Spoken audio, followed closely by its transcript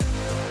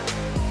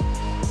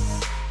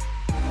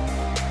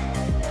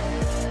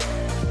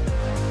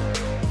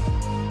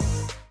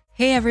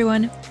Hey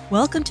everyone,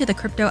 welcome to the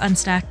Crypto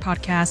Unstacked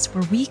podcast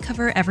where we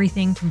cover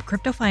everything from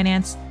crypto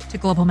finance to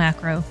global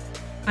macro.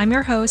 I'm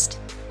your host,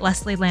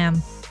 Leslie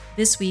Lamb.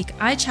 This week,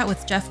 I chat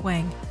with Jeff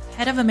Wang,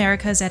 head of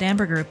Americas at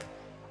Amber Group.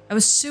 I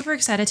was super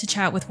excited to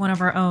chat with one of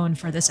our own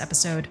for this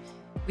episode.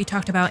 We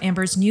talked about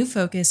Amber's new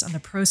focus on the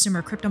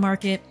prosumer crypto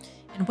market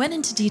and went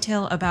into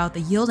detail about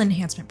the yield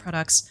enhancement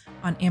products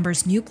on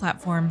Amber's new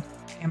platform,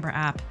 Amber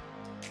App.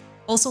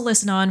 Also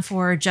listen on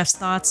for Jeff's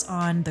thoughts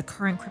on the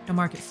current crypto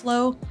market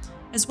flow,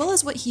 as well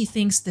as what he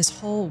thinks this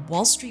whole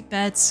Wall Street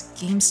Bets,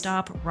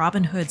 GameStop,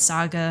 Robinhood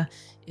saga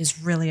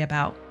is really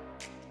about.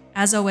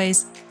 As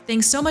always,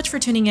 thanks so much for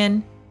tuning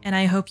in, and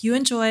I hope you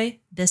enjoy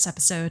this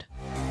episode.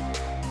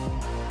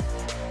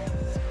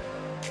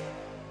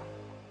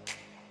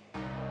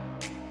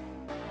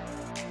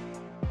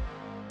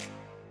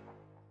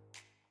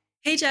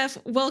 Hey Jeff,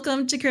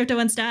 welcome to Crypto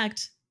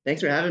Unstacked. Thanks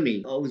for having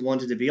me. Always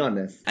wanted to be on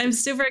this. I'm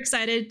super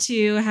excited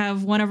to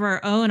have one of our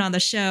own on the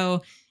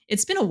show.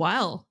 It's been a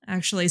while,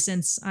 actually,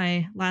 since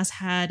I last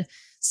had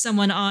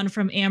someone on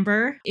from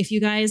Amber. If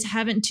you guys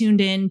haven't tuned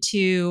in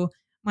to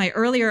my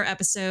earlier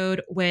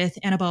episode with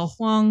Annabelle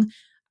Huang,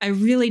 I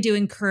really do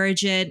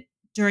encourage it.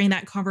 During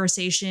that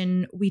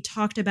conversation, we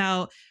talked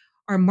about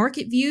our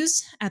market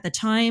views at the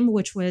time,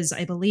 which was,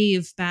 I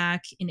believe,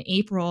 back in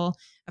April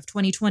of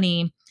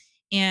 2020,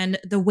 and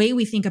the way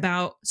we think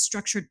about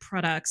structured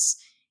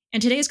products.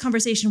 And today's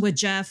conversation with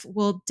Jeff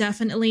will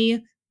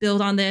definitely build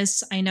on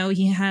this. I know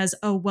he has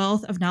a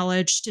wealth of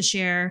knowledge to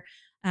share.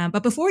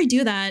 But before we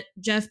do that,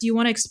 Jeff, do you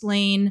want to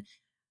explain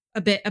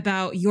a bit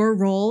about your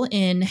role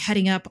in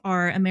heading up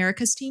our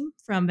Americas team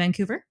from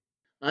Vancouver?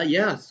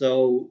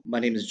 So my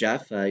name is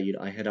Jeff. I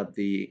head up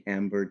the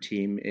Amber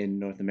team in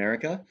North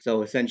America.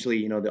 So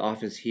essentially, the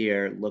office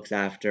here looks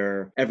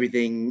after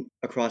everything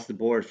across the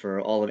board for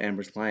all of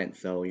Amber's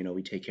clients. So,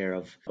 we take care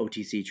of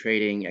OTC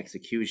trading,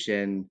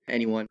 execution,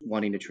 anyone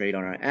wanting to trade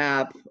on our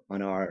app,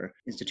 on our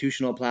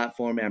institutional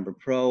platform, Amber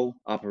Pro,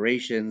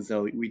 operations.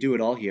 So we do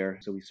it all here.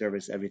 So we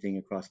service everything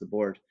across the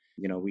board.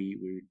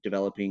 We're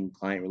developing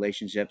client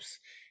relationships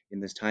in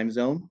this time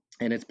zone.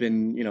 And it's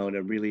been,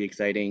 a really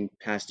exciting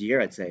past year,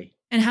 I'd say.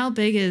 And how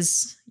big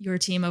is your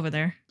team over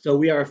there? So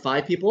we are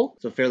 5 people,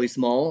 so fairly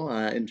small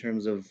in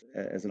terms of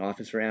as an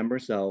office for Amber.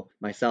 So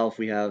myself,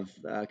 we have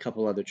a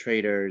couple other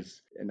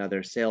traders,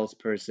 another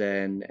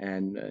salesperson,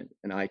 and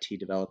an IT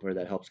developer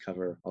that helps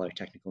cover all our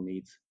technical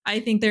needs. I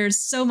think there's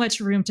so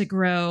much room to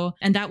grow,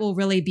 and that will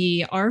really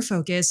be our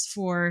focus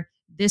for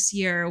this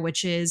year,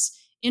 which is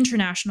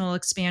international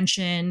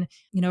expansion,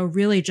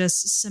 really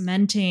just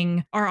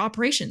cementing our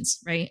operations,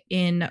 right,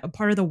 in a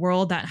part of the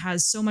world that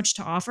has so much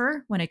to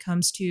offer when it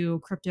comes to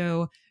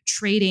crypto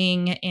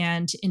trading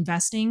and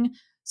investing.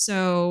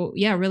 So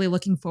yeah, really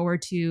looking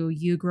forward to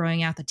you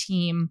growing out the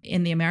team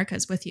in the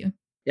Americas with you.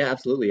 Yeah,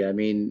 absolutely. I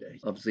mean,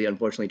 obviously,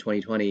 unfortunately,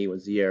 2020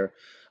 was the year.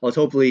 I was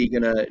hopefully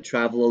going to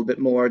travel a little bit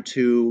more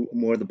to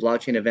more of the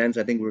blockchain events.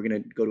 I think we're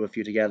going to go to a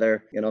few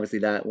together. And obviously,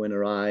 that went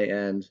awry.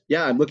 And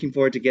yeah, I'm looking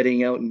forward to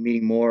getting out and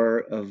meeting more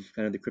of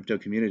kind of the crypto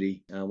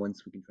community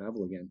once we can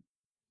travel again.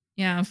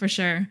 Yeah, for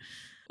sure.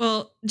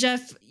 Well,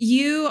 Jeff,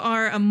 you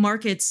are a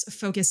markets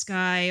focused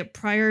guy.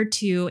 Prior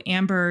to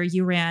Amber,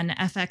 you ran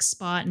FX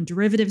spot and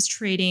derivatives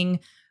trading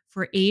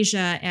for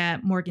Asia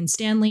at Morgan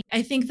Stanley.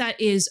 I think that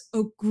is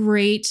a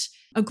great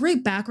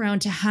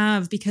background to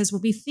have, because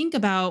when we think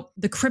about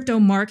the crypto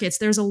markets,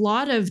 there's a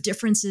lot of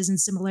differences and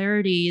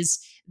similarities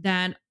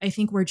that I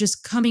think we're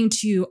just coming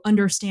to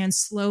understand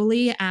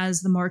slowly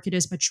as the market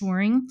is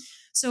maturing.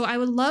 So I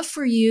would love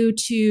for you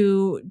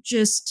to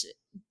just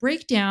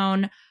break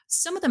down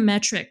some of the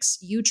metrics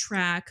you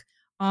track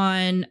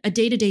on a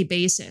day-to-day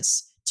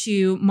basis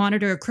to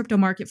monitor crypto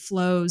market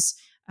flows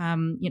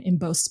in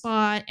both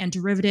spot and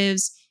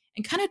derivatives,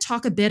 and kind of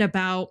talk a bit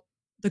about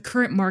the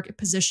current market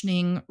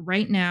positioning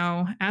right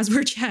now as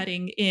we're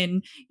chatting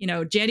in,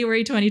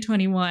 January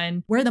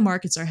 2021, where the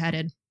markets are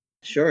headed.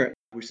 Sure.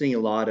 We're seeing a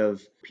lot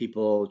of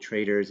people,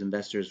 traders,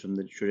 investors from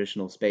the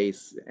traditional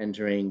space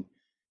entering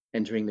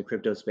the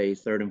crypto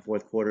space, third and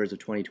fourth quarters of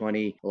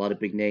 2020. A lot of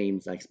big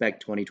names. I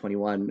expect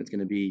 2021 is going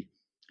to be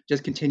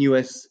just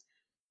continuous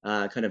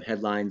kind of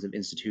headlines of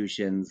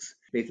institutions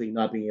basically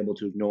not being able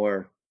to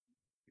ignore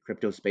the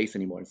crypto space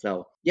anymore.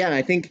 So yeah, and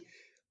I think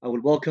I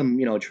would welcome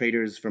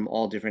traders from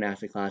all different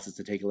asset classes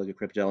to take a look at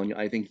crypto, and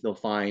I think they'll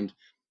find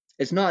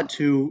it's not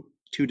too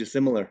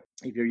dissimilar.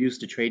 If you're used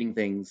to trading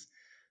things,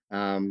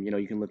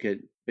 you can look at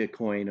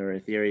Bitcoin or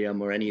Ethereum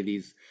or any of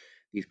these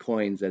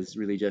coins as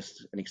really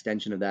just an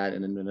extension of that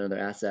and another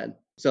asset.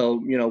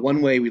 So,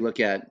 one way we look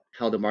at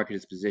how the market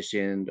is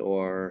positioned,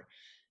 or,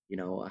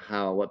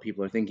 what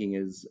people are thinking,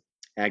 is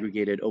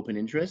aggregated open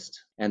interest.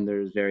 And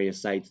there's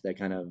various sites that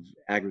kind of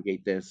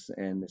aggregate this.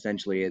 And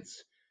essentially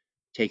it's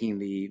taking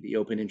the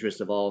open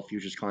interest of all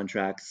futures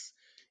contracts,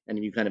 and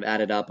you kind of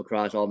add it up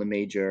across all the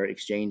major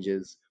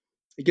exchanges.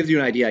 It gives you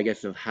an idea, I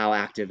guess, of how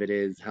active it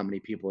is, how many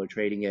people are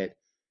trading it.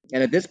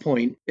 And at this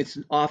point, it's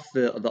off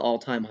the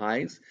all-time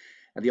highs.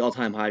 And the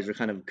all-time highs are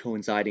kind of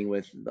coinciding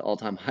with the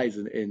all-time highs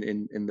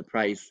in the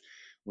price.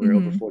 We're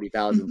over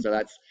 40,000. So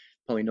that's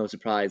probably no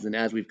surprise. And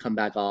as we've come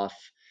back off,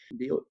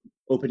 the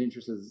open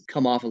interest has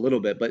come off a little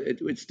bit, but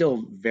it's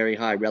still very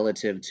high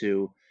relative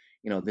to,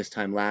 this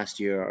time last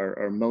year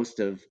or most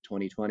of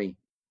 2020.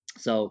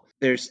 So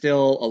there's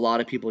still a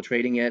lot of people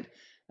trading it.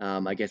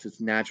 I guess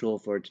it's natural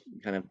for it to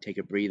kind of take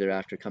a breather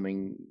after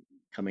coming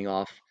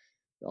off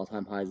the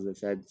all-time highs, as I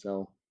said.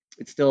 So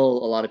it's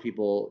still a lot of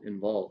people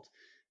involved.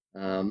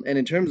 And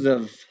in terms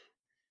of,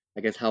 I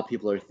guess, how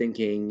people are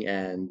thinking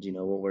and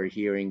what we're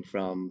hearing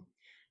from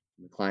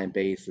the client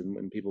base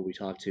and people we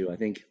talk to, I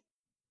think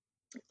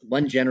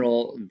one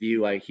general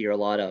view I hear a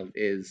lot of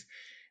is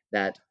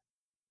that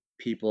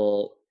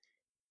people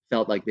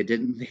felt like they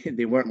didn't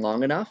they weren't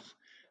long enough.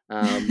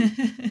 Um,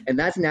 and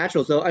that's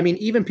natural. So I mean,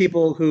 even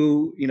people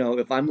who,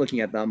 if I'm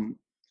looking at them,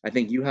 I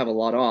think you have a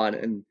lot on,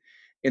 and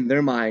in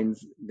their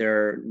minds,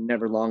 they're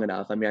never long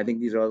enough. I mean, I think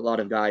these are a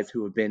lot of guys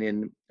who have been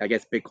in, I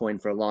guess,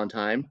 Bitcoin for a long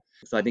time.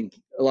 So I think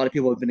a lot of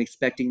people have been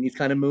expecting these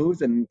kind of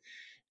moves, and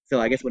so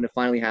I guess when it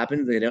finally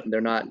happens,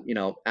 they're not,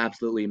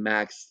 absolutely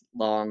max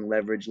long,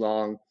 leverage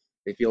long.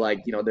 They feel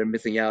like, they're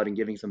missing out and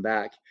giving some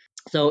back.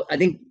 So I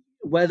think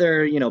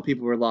whether,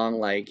 people were long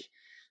like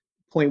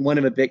point one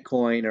of a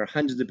Bitcoin or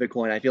hundreds of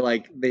Bitcoin, I feel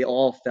like they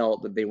all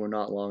felt that they were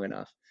not long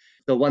enough.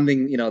 So one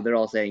thing, they're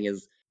all saying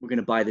is we're going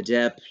to buy the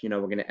dip, we're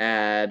going to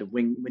add,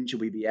 when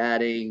should we be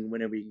adding?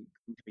 When can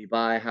we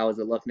buy? How does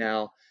it look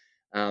now?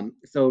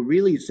 So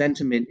really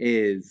sentiment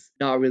is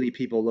not really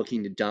people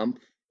looking to dump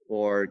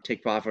or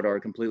take profit or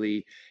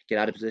completely get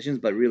out of positions,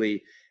 but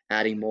really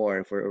adding more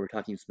if we're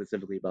talking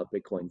specifically about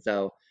Bitcoin.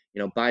 So,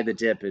 buy the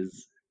dip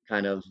is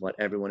kind of what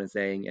everyone is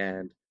saying.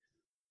 And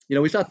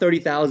we saw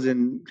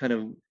 30,000 kind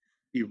of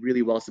be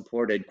really well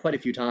supported quite a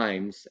few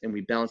times, and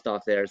we bounced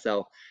off there.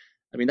 So,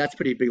 I mean, that's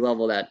pretty big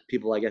level that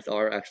people, I guess,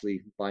 are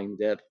actually buying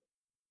the dip.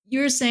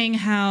 You're saying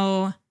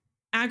how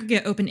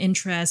aggregate open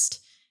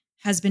interest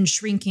has been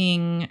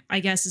shrinking. I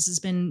guess this has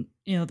been,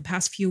 the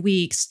past few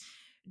weeks.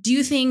 Do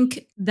you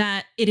think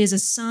that it is a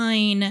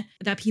sign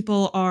that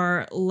people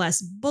are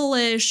less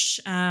bullish?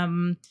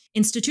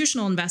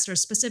 Institutional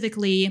investors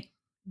specifically,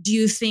 do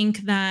you think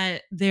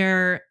that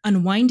they're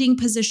unwinding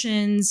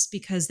positions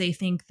because they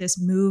think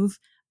this move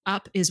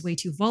up is way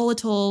too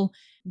volatile?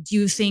 Do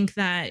you think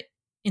that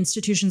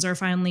institutions are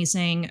finally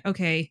saying,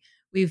 okay,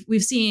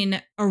 we've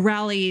seen a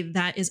rally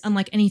that is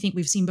unlike anything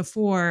we've seen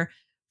before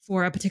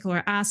for a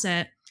particular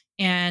asset,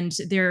 and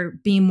they're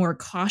being more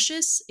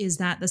cautious? Is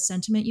that the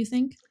sentiment you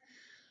think?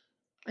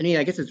 I mean,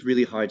 I guess it's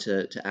really hard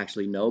to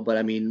actually know, but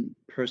I mean,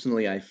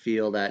 personally, I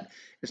feel that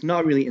it's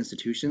not really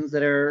institutions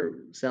that are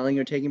selling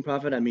or taking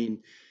profit. I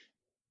mean,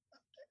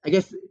 I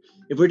guess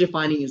if we're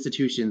defining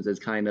institutions as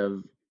kind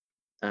of,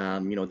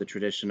 the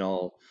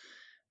traditional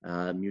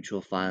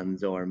mutual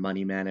funds or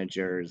money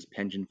managers,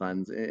 pension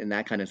funds, in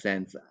that kind of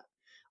sense,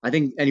 I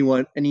think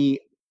anyone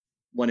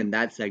in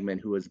that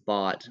segment who has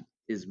bought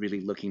is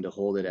really looking to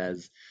hold it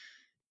as,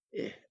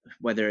 eh,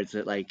 whether it's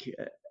like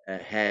a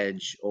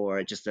hedge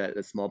or just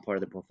a small part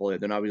of the portfolio.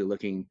 They're not really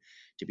looking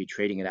to be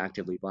trading it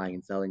actively, buying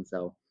and selling.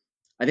 So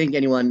I think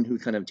anyone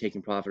who's kind of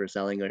taking profit or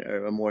selling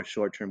are more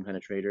short-term kind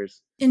of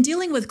traders. In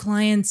dealing with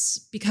clients,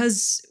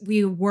 because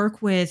we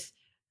work with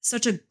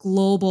such a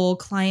global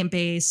client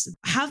base,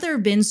 have there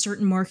been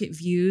certain market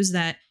views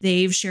that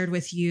they've shared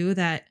with you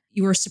that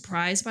you were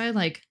surprised by?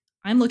 Like,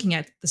 I'm looking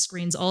at the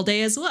screens all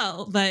day as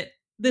well, but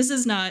this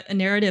is not a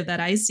narrative that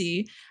I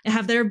see.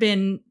 Have there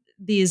been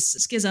these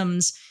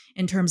schisms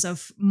in terms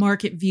of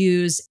market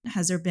views?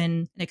 Has there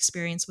been an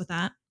experience with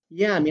that?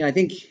 Yeah, I mean, I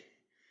think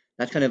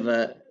that's kind of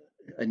a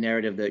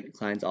narrative that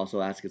clients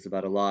also ask us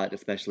about a lot,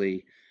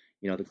 especially,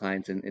 the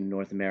clients in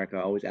North America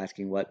are always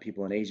asking what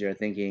people in Asia are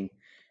thinking.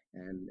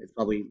 And it's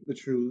probably the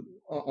true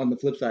on the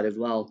flip side as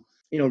well.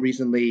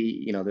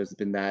 Recently, there's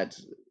been that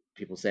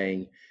people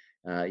saying,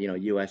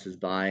 US is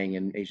buying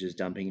and Asia is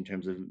dumping in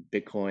terms of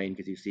Bitcoin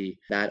because you see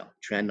that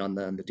trend on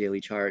the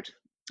daily chart.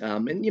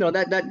 And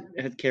that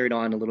has carried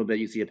on a little bit.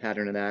 You see a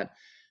pattern of that.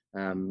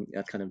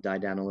 That's kind of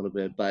died down a little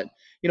bit, but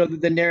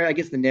I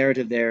guess the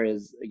narrative there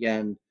is,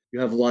 again, you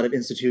have a lot of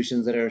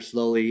institutions that are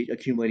slowly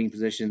accumulating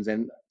positions,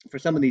 and for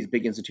some of these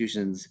big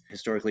institutions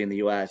historically in the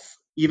US,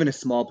 even a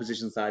small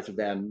position size for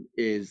them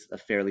is a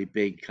fairly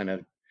big kind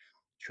of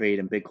trade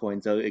in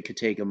Bitcoin. So it could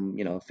take them,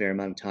 a fair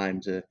amount of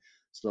time to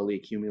slowly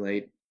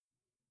accumulate.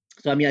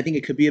 So I mean, I think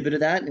it could be a bit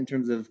of that in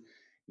terms of,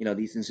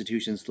 these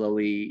institutions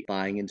slowly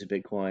buying into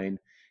Bitcoin.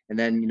 And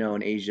then,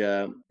 in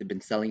Asia, they've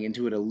been selling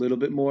into it a little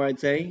bit more, I'd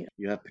say.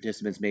 You have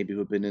participants maybe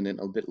who've been in it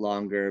a bit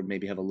longer,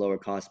 maybe have a lower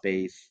cost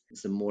base,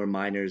 some more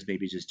miners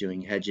maybe just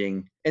doing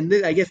hedging. And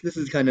I guess this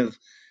is kind of,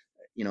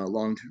 a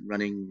long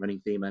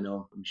running theme. I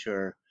know, I'm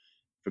sure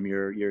from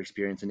your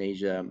experience in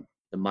Asia,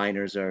 the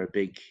miners are a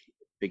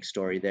big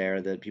story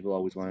there that people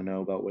always want to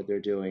know about what they're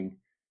doing.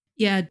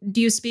 Yeah. Do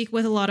you speak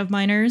with a lot of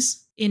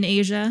miners in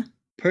Asia?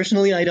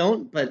 Personally, I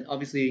don't, but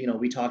obviously,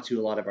 we talk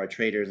to a lot of our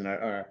traders and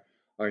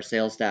our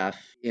sales staff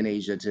in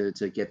Asia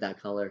to get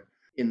that color.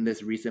 In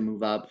this recent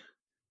move up,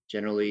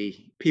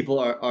 generally people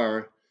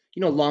are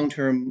long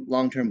term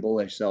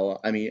bullish. So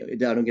I mean, I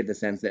don't get the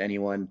sense that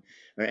anyone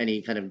or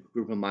any kind of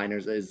group of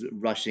miners is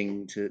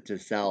rushing to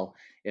sell.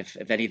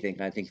 If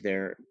anything, I think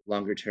they're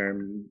longer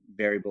term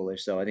very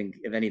bullish. So I think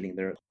if anything,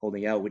 they're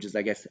holding out, which is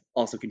I guess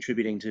also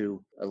contributing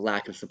to a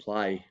lack of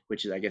supply,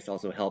 which is I guess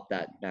also helped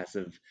that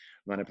massive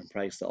run up in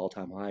price to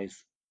all-time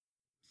highs.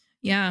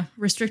 Yeah,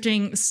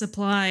 restricting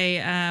supply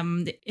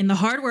in the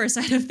hardware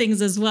side of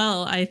things as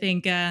well. I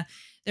think there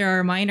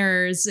are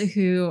miners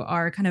who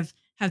are kind of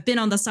have been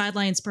on the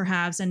sidelines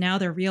perhaps, and now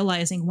they're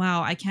realizing,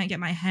 wow, I can't get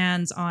my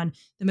hands on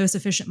the most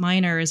efficient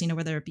miners,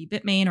 whether it be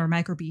Bitmain or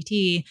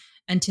MicroBT,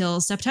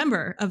 until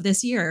September of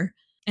this year.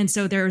 And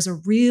so there's a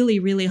really,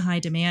 really high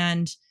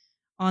demand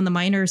on the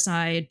miner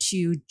side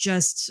to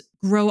just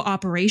grow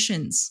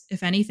operations,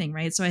 if anything,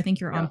 right? So I think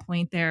you're on Yeah.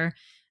 point there.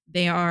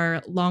 They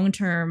are long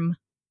term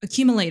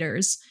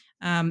accumulators,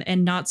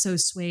 and not so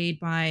swayed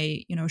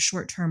by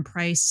short-term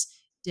price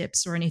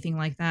dips or anything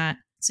like that.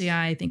 So yeah,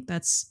 I think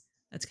that's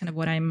kind of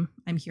what I'm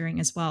hearing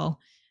as well,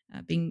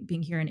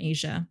 being here in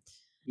Asia.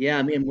 Yeah,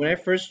 I mean, when I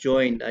first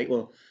joined,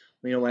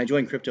 when I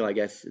joined crypto, I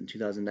guess in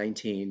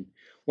 2019,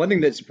 one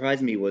thing that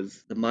surprised me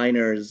was the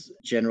miners'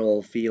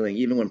 general feeling,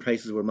 even when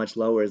prices were much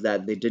lower, is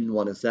that they didn't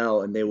want to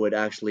sell and they would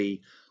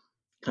actually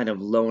kind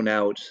of loan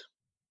out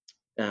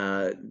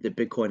the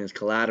Bitcoin as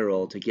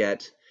collateral to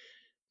get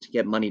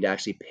money to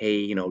actually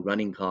pay,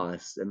 running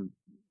costs and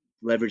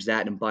leverage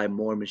that and buy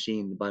more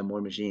machines.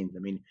 I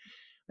mean,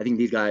 I think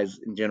these guys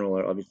in general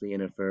are obviously in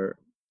it for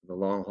the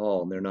long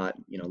haul, and they're not,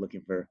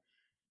 looking for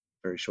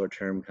short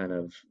term kind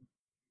of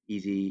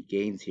easy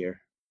gains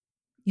here.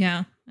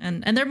 Yeah,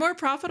 and they're more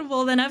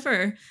profitable than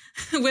ever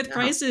with Yeah.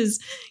 prices,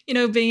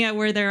 being at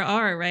where they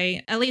are,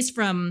 right? At least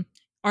from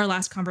our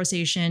last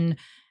conversation,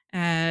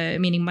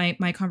 meaning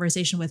my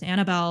conversation with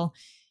Annabelle.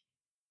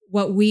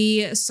 What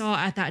we saw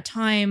at that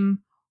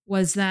time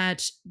was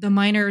that the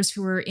miners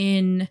who were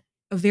in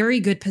a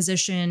very good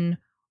position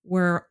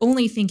were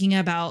only thinking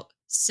about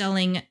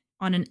selling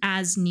on an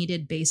as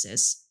needed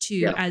basis to,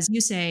 Yeah. as you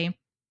say,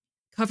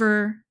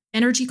 cover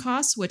energy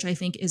costs, which I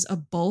think is a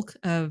bulk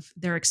of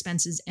their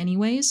expenses,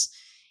 anyways.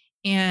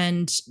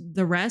 And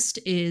the rest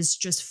is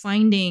just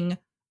finding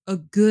a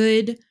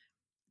good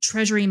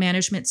treasury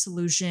management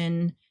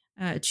solution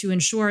to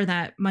ensure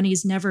that money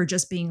is never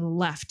just being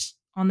left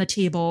on the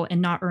table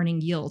and not earning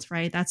yield,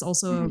 right? That's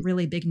also a Mhm.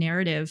 really big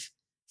narrative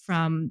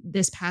from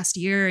this past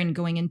year and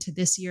going into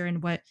this year,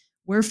 and what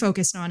we're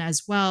focused on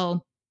as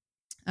well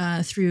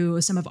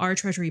through some of our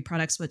treasury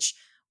products, which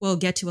we'll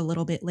get to a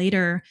little bit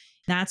later.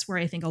 That's where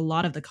I think a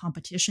lot of the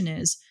competition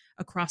is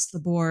across the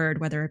board,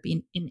 whether it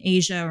be in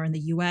Asia or in the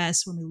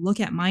US. When we look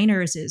at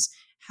miners, is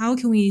how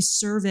can we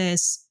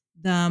service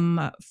them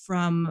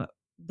from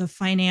the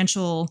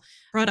financial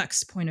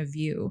products point of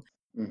view?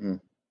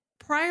 Mhm.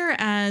 Prior,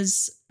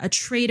 as a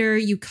trader,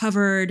 you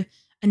covered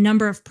a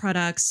number of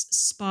products: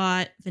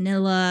 spot,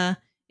 vanilla,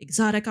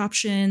 exotic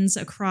options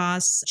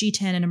across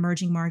G10 and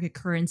emerging market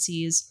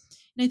currencies.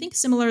 And I think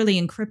similarly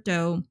in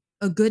crypto,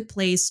 a good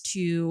place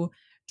to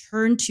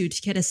turn to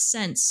get a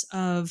sense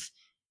of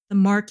the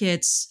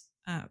market's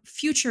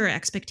future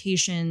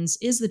expectations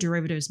is the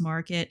derivatives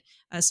market,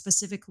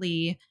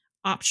 specifically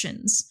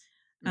options.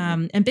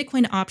 Mhm. And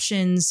Bitcoin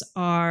options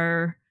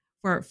are,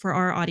 for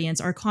our audience,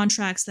 are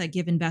contracts that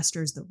give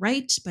investors the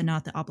right but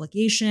not the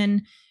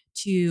obligation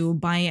to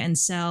buy and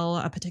sell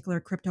a particular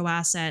crypto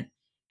asset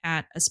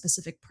at a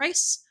specific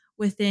price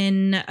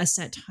within a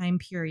set time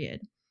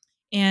period.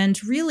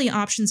 And really,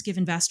 options give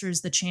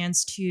investors the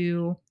chance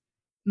to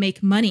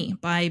make money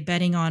by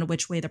betting on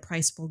which way the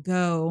price will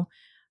go,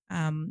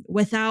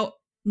 without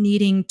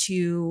needing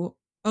to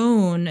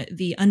own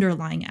the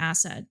underlying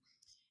asset.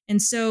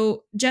 And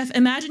so, Jeff,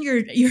 imagine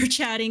you're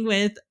chatting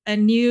with a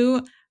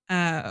new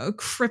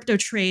crypto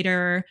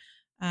trader,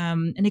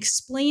 and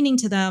explaining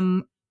to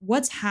them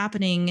what's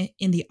happening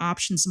in the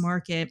options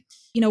market.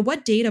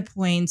 What data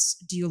points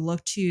do you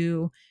look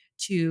to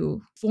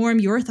form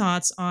your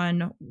thoughts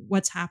on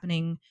what's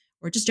happening,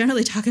 or just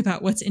generally talk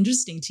about what's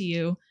interesting to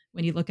you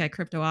when you look at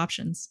crypto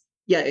options?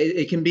 Yeah,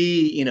 it can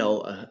be, an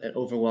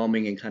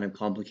overwhelming and kind of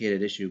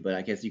complicated issue, but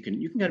I guess you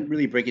can kind of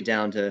really break it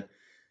down to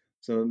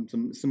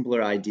some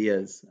simpler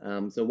ideas.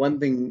 So one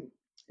thing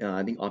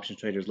I think options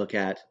traders look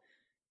at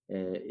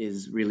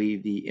is really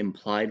the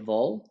implied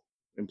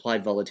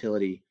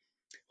volatility,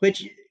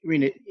 which I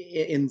mean,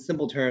 in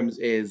simple terms,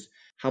 is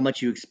how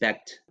much you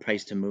expect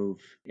price to move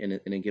in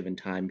a given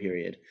time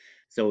period.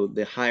 So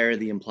the higher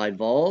the implied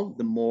vol,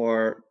 the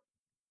more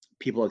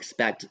people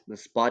expect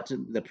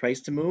the price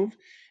to move.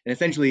 And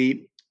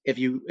essentially, if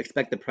you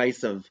expect the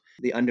price of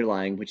the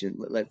underlying, which is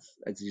let's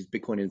use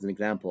Bitcoin as an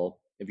example,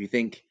 if you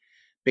think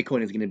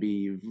Bitcoin is going to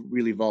be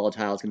really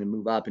volatile, it's going to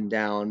move up and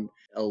down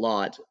a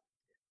lot,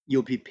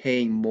 you'll be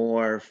paying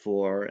more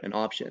for an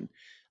option.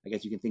 I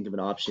guess you can think of an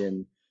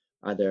option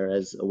either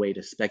as a way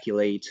to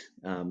speculate,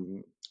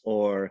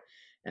 or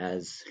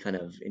as kind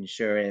of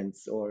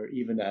insurance, or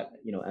even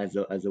as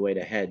a way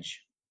to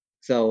hedge.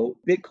 So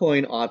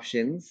Bitcoin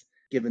options,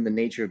 given the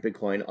nature of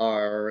Bitcoin,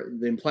 are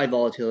the implied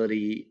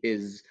volatility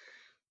is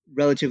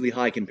relatively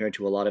high compared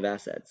to a lot of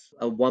assets.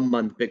 A 1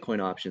 month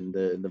Bitcoin option,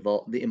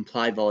 the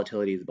implied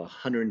volatility is about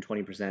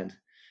 120%.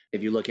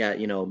 If you look at,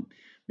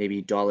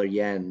 maybe dollar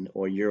yen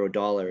or euro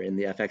dollar in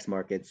the FX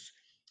markets,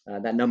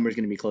 that number is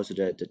going to be closer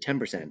to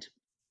 10%.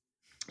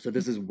 So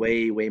this is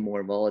way, way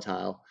more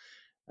volatile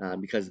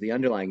because the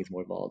underlying is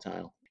more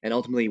volatile. And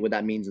ultimately, what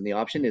that means in the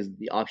option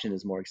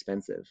is more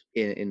expensive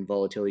in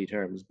volatility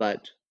terms,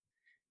 but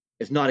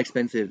it's not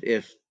expensive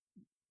if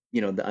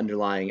the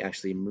underlying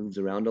actually moves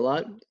around a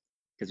lot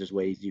because there's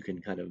ways you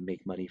can kind of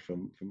make money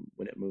from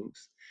when it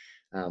moves.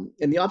 And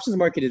the options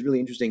market is really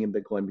interesting in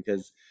Bitcoin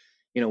because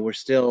we're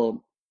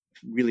still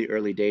really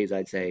early days,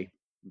 I'd say,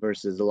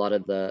 versus a lot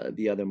of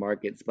the other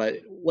markets. But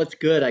what's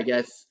good, I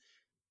guess,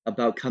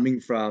 about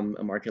coming from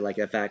a market like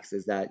FX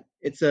is that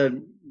it's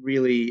a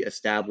really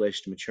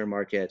established, mature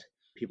market.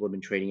 People have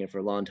been trading it for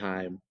a long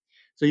time.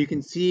 So you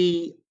can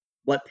see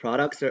what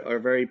products are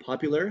very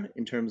popular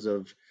in terms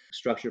of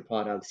structured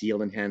products,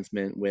 yield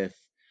enhancement with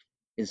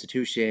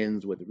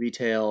institutions, with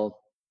retail.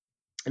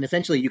 And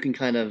essentially you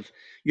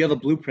have a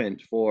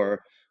blueprint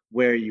for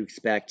where you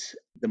expect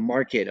the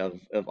market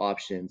of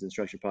options and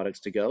structured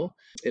products to go.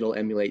 It'll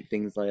emulate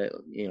things like,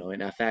 in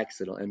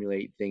FX, it'll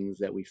emulate things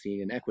that we've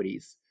seen in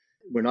equities.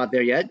 We're not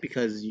there yet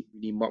because you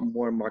need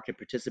more market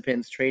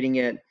participants trading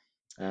it.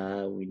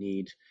 We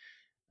need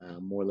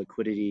more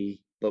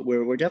liquidity, but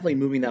we're definitely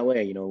moving that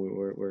way.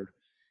 We're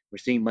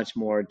seeing much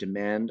more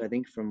demand, I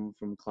think, from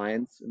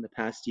clients in the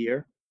past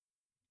year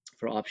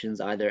for options,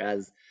 either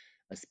as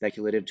a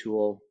speculative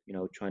tool,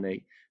 trying to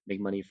make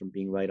money from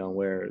being right on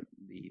where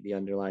the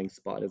underlying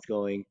spot is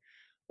going,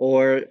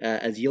 or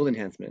as yield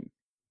enhancement.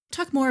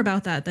 Talk more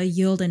about that, the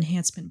yield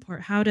enhancement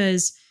part. How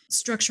does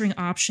structuring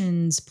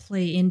options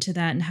play into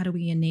that, and how do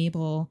we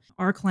enable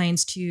our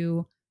clients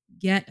to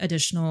get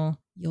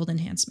additional yield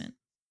enhancement?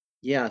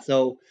 Yeah,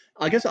 so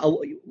I guess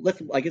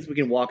we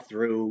can walk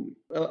through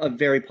a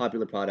very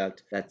popular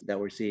product that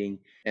we're seeing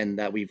and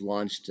that we've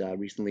launched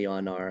recently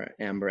on our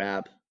Amber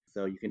app.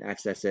 So you can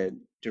access it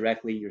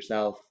directly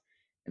yourself,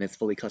 and it's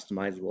fully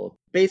customizable.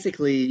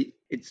 Basically,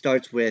 it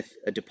starts with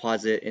a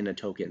deposit in a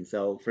token.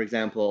 So, for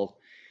example,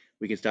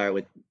 we can start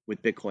with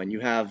Bitcoin.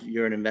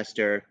 You're an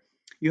investor,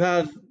 you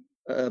have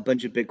a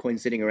bunch of Bitcoin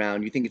sitting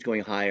around. You think it's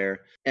going higher,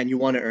 and you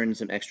want to earn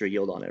some extra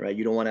yield on it, right?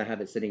 You don't want to have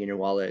it sitting in your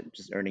wallet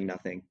just earning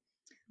nothing.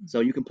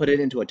 So you can put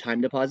it into a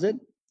time deposit,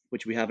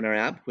 which we have in our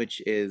app,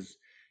 which is,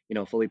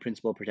 fully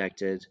principal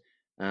protected.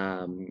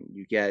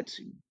 You get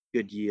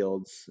good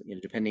yields,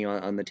 depending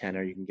on the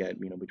tenor, you can get,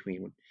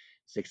 between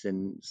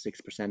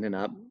 6% and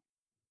up,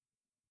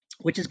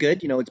 which is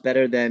good. It's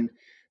better than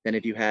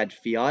if you had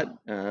fiat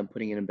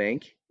putting in a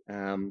bank.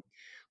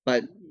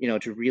 But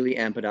to really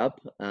amp it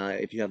up,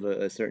 if you have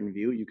a certain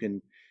view, you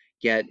can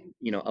get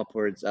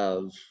upwards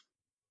of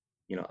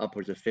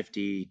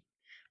 50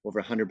 over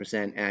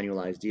 100%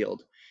 annualized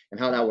yield. And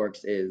how that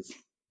works is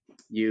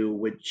you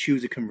would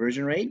choose a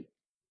conversion rate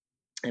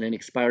and an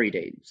expiry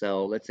date.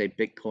 So let's say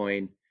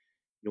Bitcoin,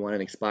 you want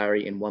an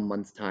expiry in 1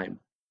 month's time.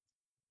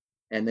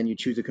 And then you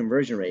choose a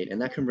conversion rate.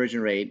 And that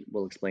conversion rate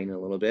we'll explain in a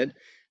little bit.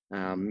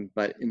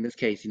 But in this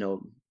case,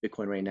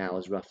 Bitcoin right now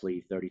is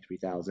roughly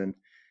 33,000.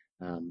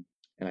 And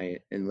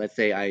let's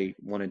say I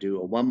want to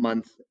do a 1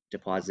 month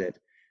deposit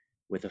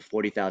with a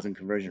 40,000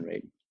 conversion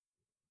rate.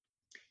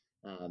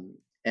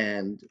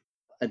 And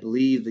I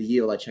believe the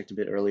yield, I checked a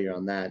bit earlier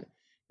on that,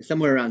 is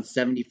somewhere around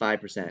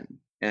 75%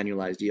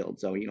 annualized yield.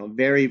 So,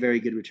 very,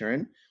 very good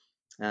return.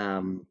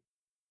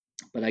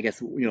 But I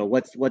guess,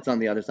 what's on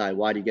the other side?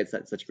 Why do you get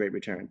such great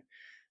return?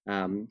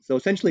 So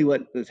essentially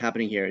what is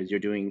happening here is you're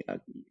doing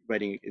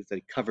writing is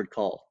a covered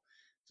call.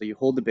 So you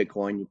hold the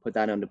Bitcoin, you put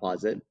that on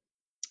deposit,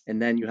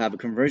 and then you have a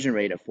conversion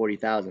rate of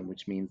 40,000,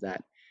 which means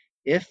that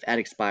if at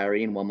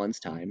expiry in 1 month's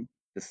time,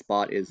 the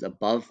spot is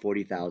above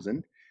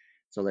 40,000,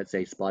 so let's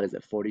say spot is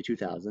at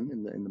 42,000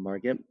 in the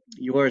market,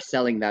 you are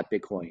selling that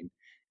Bitcoin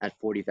at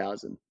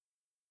 40,000,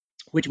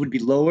 which would be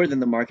lower than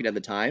the market at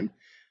the time,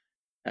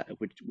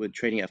 which was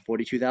trading at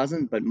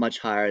 42,000, but much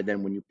higher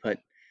than when you put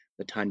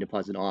the time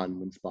deposit on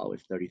when spot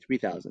was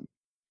 33,000.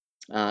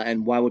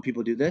 And why would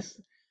people do this?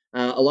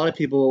 A lot of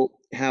people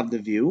have the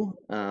view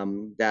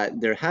that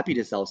they're happy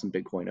to sell some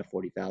Bitcoin at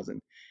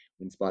 40,000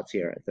 when spot's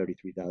here at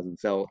 33,000.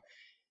 So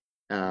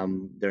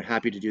they're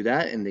happy to do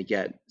that, and they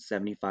get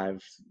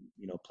 75,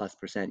 plus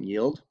percent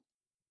yield,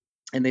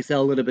 and they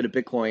sell a little bit of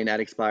Bitcoin at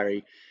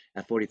expiry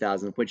at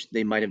 40,000, which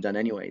they might have done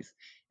anyways.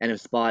 And if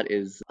spot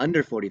is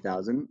under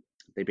 40,000,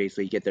 they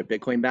basically get their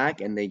Bitcoin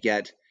back, and they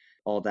get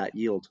all that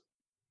yield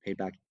paid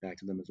back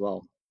to them as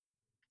well.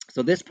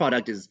 So this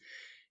product is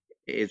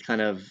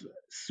kind of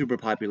super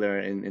popular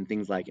in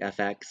things like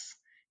FX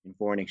and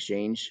foreign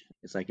exchange.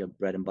 It's like a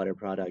bread and butter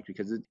product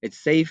because it's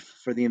safe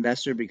for the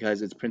investor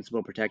because it's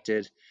principal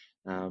protected.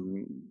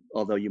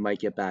 Although you might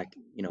get back,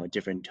 a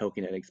different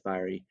token at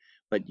expiry,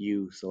 but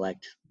you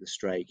select the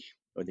strike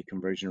or the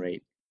conversion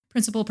rate.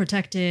 Principal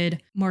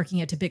protected, marking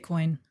it to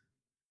Bitcoin,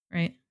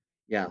 right?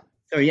 Yeah.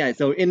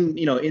 So in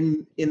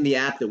the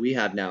app that we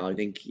have now, I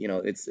think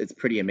it's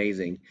pretty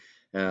amazing.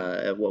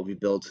 at what we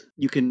built.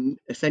 You can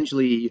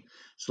essentially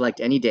select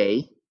any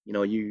day.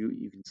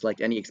 You can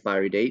select any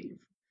expiry date.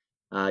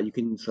 You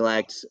can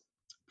select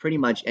pretty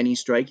much any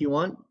strike you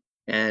want,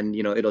 and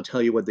it'll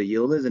tell you what the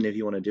yield is. And if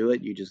you want to do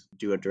it, you just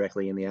do it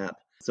directly in the app.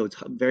 So it's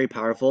very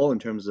powerful in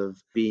terms of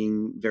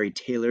being very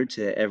tailored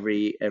to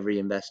every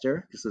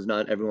investor, because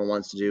not everyone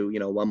wants to do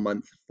 1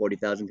 month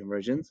 40,000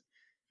 conversions.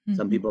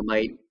 Some Mhm. people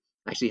might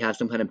actually have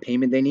some kind of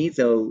payment they need,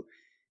 so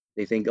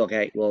they think,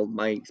 okay, well,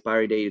 my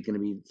expiry date is going to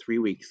be 3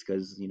 weeks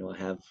because I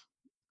have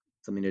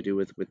something to do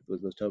with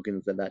those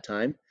tokens at that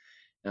time.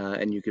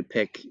 And you could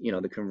pick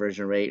the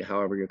conversion rate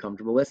however you're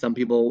comfortable with. Some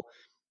people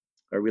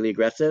are really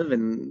aggressive,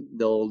 and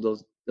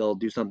they'll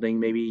do something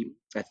maybe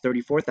at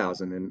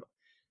 34,000, and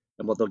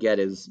what they'll get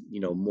is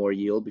more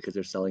yield because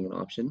they're selling an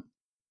option,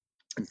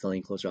 and selling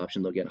a closer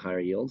option they'll get higher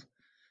yield.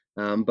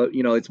 But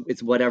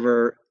it's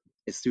whatever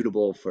is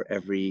suitable for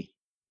every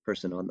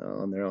person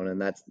on their own,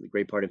 and that's the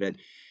great part of it.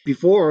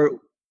 Before,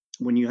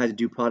 when you had to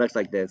do products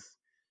like this,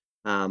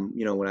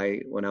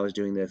 when I was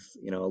doing this,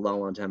 a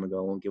long time ago,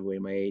 I won't give away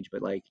my age,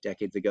 but like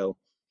decades ago,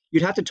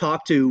 you'd have to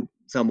talk to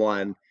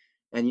someone,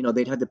 and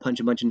they'd have to punch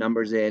a bunch of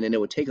numbers in, and it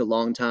would take a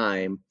long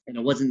time, and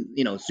it wasn't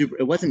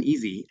it wasn't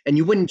easy, and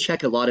you wouldn't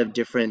check a lot of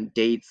different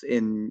dates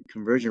in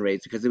conversion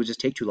rates because it would just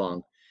take too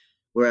long.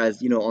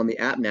 Whereas, on the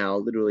app now,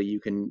 literally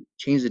you can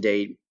change the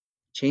date,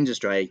 change the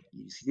strike,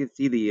 you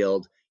see the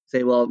yield,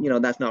 say, well,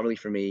 that's not really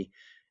for me.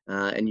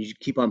 And you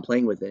keep on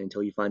playing with it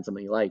until you find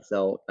something you like.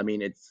 So, I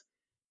mean, it's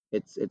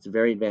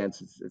very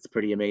advanced. It's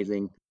pretty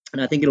amazing.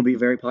 And I think it'll be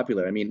very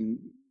popular. I mean,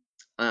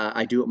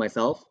 I do it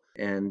myself,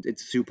 and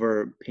it's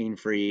super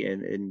pain-free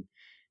and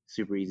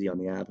super easy on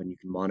the app, and you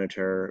can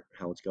monitor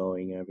how it's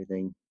going and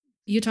everything.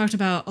 You talked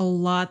about a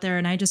lot there,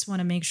 and I just want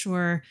to make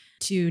sure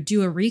to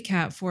do a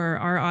recap for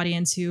our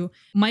audience who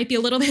might be a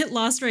little bit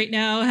lost right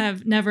now,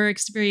 have never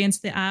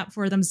experienced the app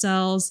for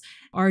themselves,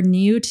 are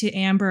new to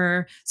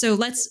Amber. So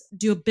let's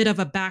do a bit of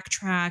a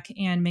backtrack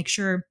and make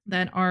sure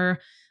that our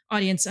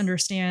audience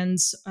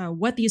understands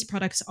what these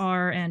products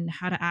are and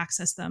how to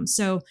access them.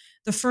 So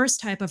the first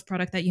type of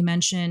product that you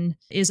mentioned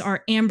is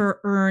our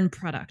Amber Earn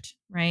product,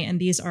 right? And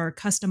these are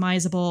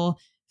customizable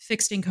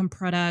fixed income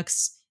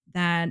products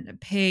that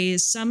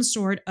pays some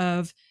sort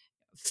of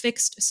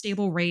fixed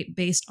stable rate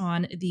based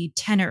on the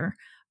tenor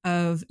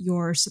of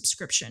your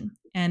subscription.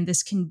 And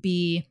this can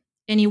be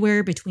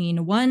anywhere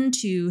between 1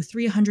 to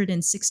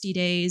 360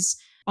 days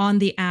on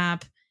the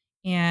app.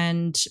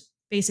 And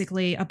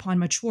basically, upon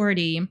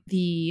maturity,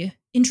 the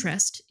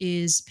interest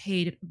is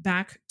paid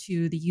back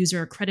to the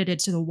user, credited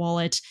to the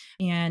wallet,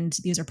 and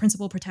these are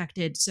principal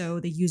protected. So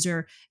the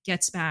user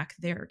gets back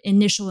their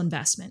initial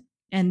investment.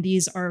 And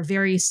these are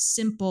very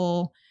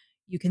simple.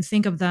 You can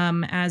think of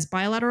them as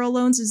bilateral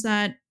loans. Is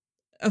that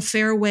a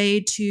fair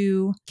way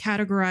to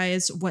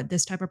categorize what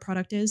this type of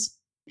product is?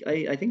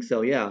 I think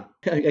so, yeah.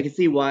 I can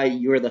see why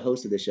you're the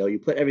host of the show. You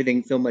put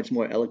everything so much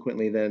more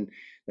eloquently than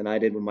I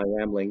did with my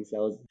ramblings. That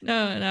was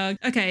No, no.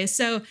 Okay,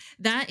 so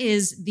that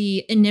is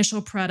the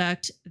initial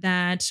product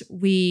that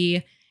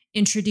we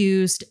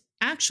introduced.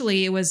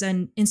 Actually, it was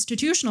an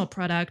institutional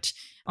product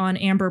on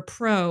Amber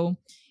Pro.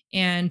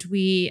 And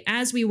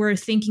as we were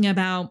thinking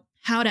about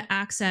how to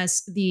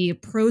access the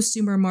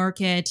prosumer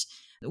market,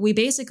 we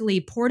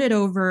basically ported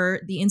over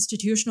the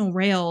institutional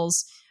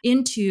rails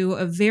into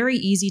a very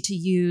easy to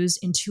use,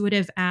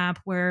 intuitive app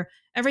where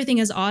everything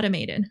is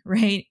automated,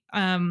 right?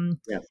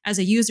 yeah. As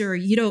a user,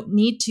 you don't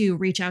need to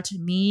reach out to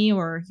me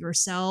or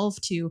yourself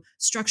to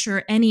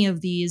structure any of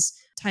these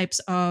types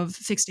of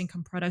fixed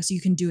income products.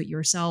 You can do it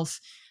yourself,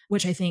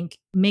 which I think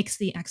makes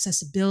the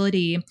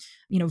accessibility,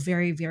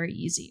 very, very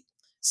easy.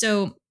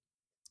 So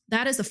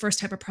that is the first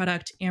type of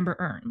product, Amber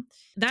Earn.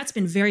 That's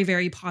been very,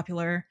 very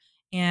popular.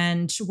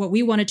 And what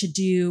we wanted to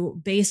do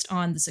based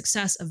on the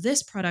success of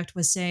this product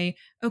was say,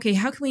 okay,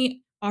 how can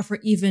we offer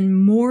even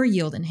more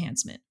yield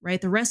enhancement,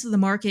 right? The rest of the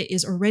market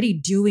is already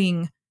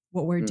doing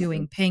what we're hmm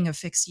doing, paying a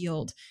fixed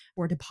yield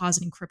or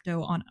depositing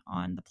crypto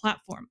on the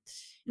platform.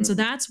 And so hmm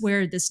that's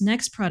where this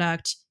next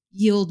product,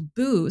 Yield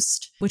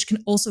Boost, which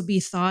can also be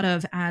thought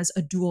of as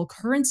a dual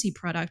currency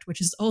product,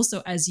 which is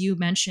also, as you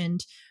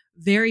mentioned,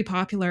 very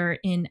popular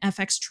in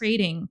FX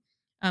trading.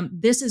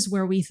 This is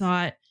where we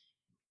thought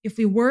if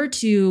we were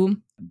to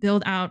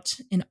build out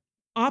an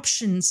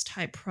options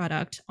type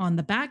product on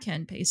the back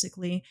end,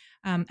 basically,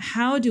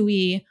 how do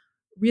we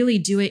really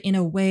do it in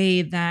a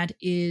way that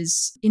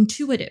is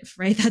intuitive,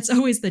 right? That's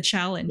always the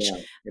challenge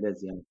Yeah, it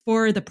is. Yeah.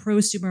 for the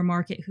prosumer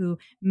market who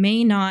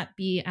may not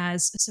be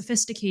as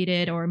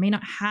sophisticated or may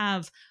not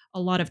have a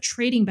lot of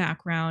trading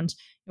background,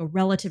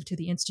 relative to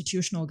the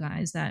institutional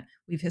guys that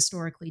we've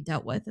historically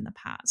dealt with in the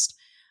past.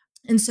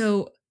 And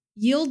so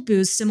Yield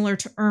Boost, similar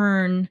to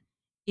Earn,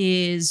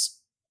 is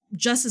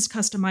just as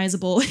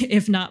customizable,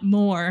 if not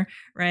more,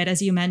 right? As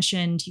you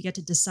mentioned, you get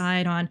to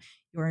decide on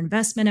your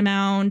investment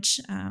amount,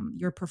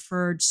 your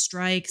preferred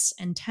strikes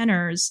and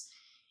tenors.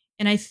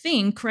 And I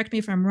think, correct me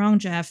if I'm wrong,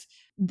 Jeff,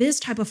 this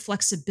type of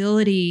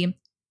flexibility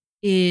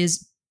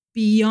is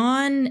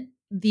beyond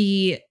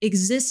the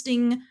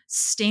existing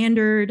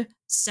standard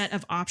set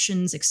of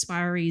options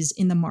expiries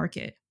in the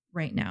market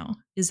right now.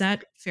 Is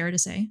that fair to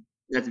say?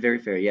 That's very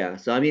fair. Yeah.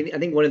 So I mean, I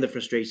think one of the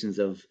frustrations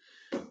of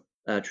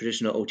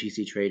traditional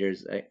OTC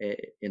traders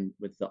in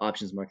with the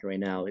options market right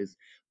now is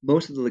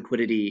most of the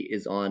liquidity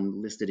is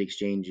on listed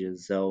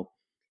exchanges. So,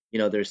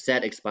 there's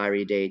set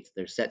expiry dates,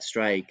 there's set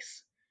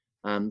strikes.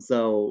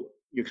 So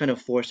you're kind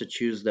of forced to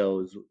choose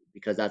those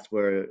because that's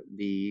where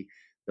the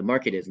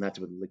market is and that's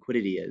where the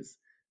liquidity is.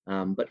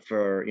 But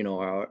for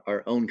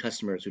our own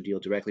customers who deal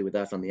directly with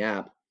us on the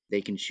app,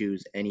 they can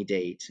choose any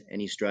date,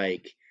 any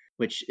strike,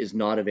 which is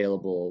not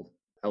available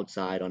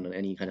outside on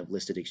any kind of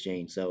listed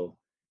exchange. So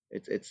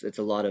it's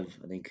a lot of,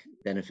 I think,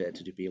 benefit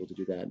to be able to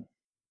do that.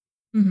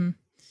 Hmm.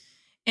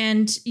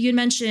 And you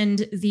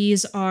mentioned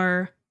these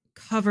are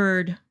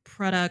covered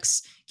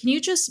products. Can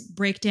you just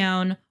break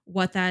down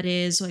what that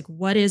is? Like,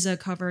 what is a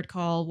covered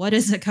call? What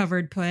is a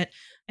covered put?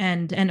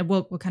 And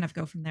we'll kind of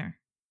go from there.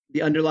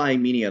 The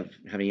underlying meaning of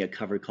having a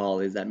covered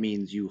call is that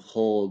means you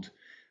hold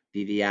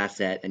the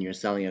asset and you're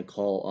selling a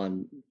call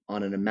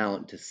on an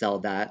amount to sell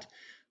that.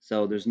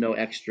 So there's no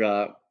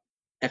extra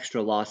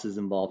losses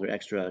involved or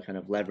extra kind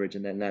of leverage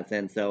in that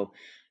sense. So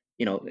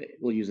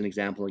we'll use an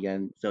example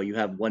again. So you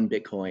have 1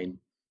 Bitcoin,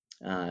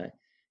 uh,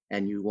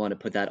 and you want to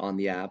put that on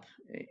the app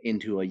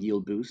into a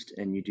yield boost,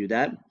 and you do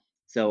that.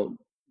 So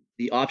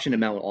the option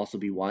amount will also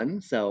be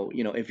one. So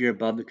if you're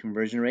above the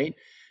conversion rate,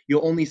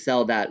 you'll only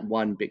sell that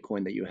 1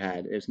 Bitcoin that you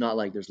had. It's not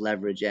like there's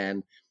leverage,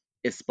 and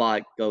if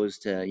spot goes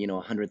to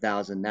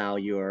 100,000, now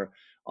you're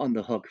on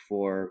the hook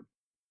for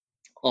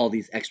all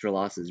these extra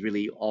losses.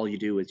 Really, all you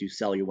do is you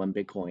sell your 1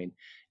 Bitcoin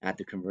at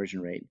the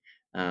conversion rate.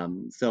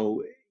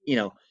 So you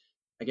know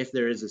I guess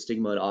there is a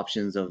stigma to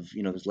options of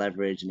there's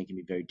leverage and it can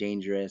be very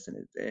dangerous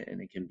and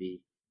it can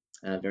be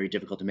very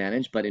difficult to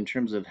manage. But in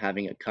terms of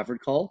having a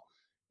covered call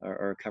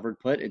or a covered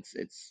put,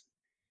 it's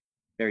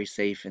very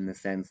safe in the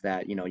sense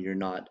that you're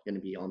not going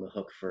to be on the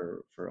hook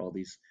for all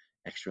these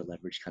extra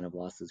leverage kind of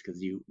losses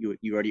because you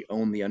already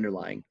own the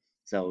underlying,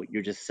 so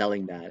you're just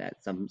selling that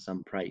at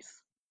some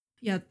price.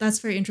 Yeah, that's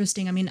very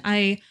interesting. I mean,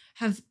 I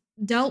have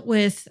dealt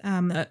with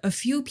a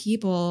few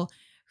people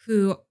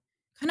who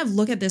kind of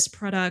look at this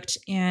product,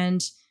 and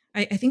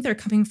I think they're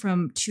coming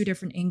from two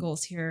different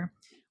angles here.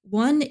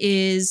 One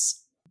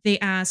is they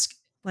ask,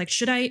 like,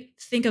 should I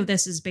think of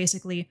this as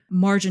basically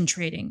margin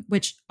trading?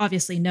 Which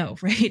obviously, no,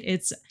 right?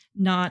 It's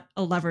not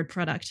a levered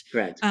product.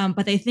 Correct.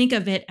 But they think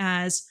of it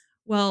as,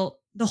 well,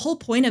 the whole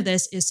point of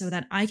this is so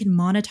that I can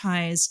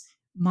monetize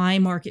my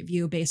market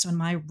view based on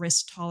my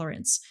risk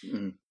tolerance.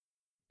 Mhm.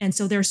 And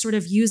so they're sort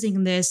of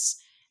using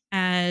this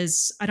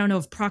as, I don't know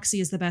if proxy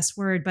is the best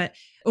word, but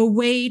a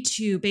way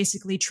to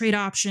basically trade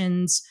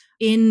options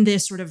in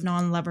this sort of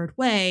non levered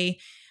way.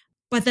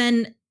 But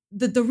then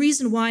the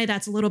reason why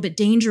that's a little bit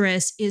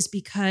dangerous is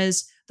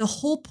because the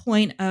whole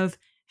point of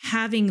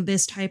having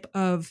this type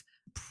of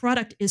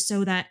product is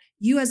so that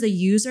you as a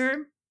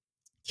user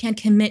can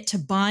commit to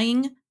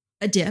buying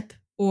a dip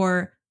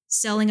or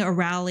selling a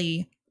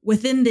rally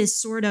within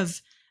this sort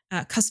of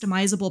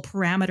customizable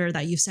parameter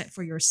that you set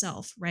for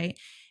yourself, right?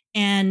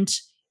 And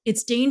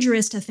it's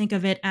dangerous to think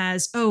of it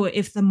as, oh,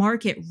 if the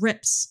market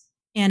rips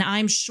and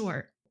I'm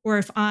short, or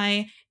if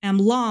I am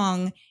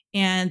long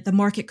and the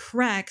market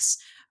corrects,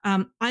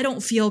 I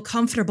don't feel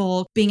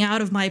comfortable being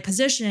out of my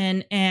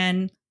position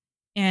and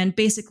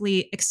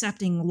basically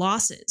accepting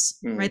losses,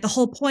 right? Mhm. The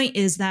whole point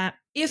is that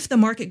if the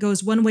market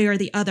goes one way or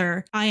the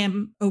other, I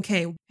am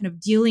okay kind of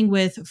dealing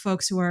with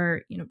folks who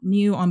are,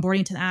 new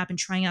onboarding to the app and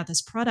trying out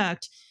this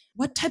product.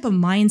 What type of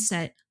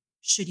mindset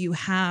should you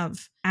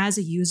have as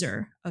a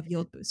user of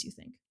Yield Boost, you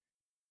think?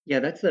 Yeah,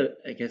 that's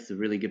I guess a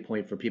really good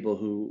point for people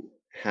who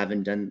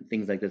haven't done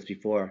things like this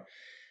before.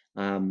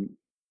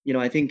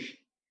 I think,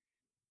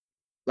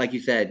 like you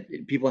said,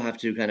 people have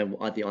to kind of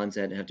at the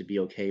onset have to be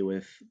okay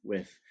with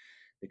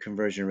the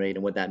conversion rate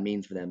and what that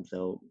means for them.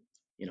 So,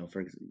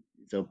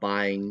 so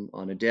buying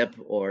on a dip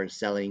or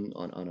selling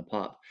on a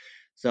pop.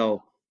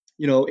 So,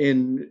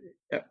 in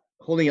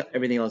holding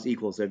everything else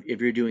equal. So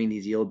if you're doing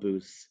these yield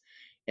boosts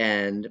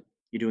and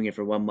you're doing it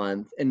for 1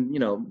 month, and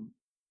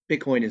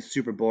Bitcoin is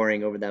super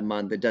boring over that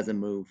month, it doesn't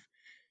move.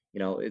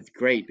 It's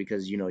great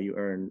because you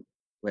earn,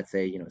 let's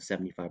say,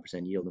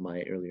 75% yield in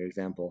my earlier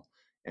example,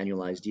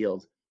 annualized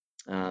yield.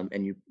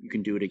 And you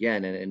can do it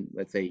again, and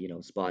let's say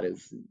spot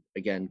is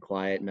again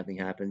quiet, nothing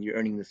happens, you're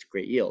earning this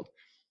great yield.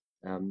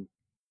 um,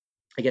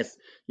 I guess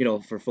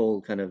for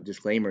full kind of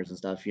disclaimers and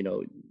stuff,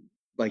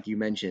 like you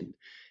mentioned,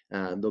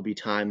 there'll be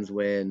times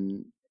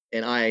when,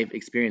 and I've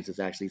experienced this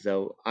actually.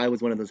 So I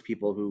was one of those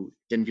people who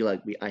didn't feel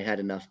like I had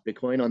enough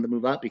Bitcoin on the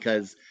move up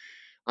because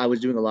I was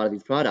doing a lot of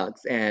these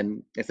products,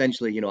 and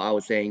essentially, I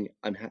was saying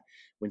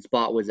when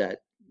spot was at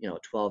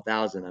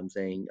 12,000, I'm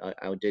saying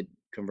I did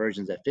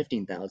conversions at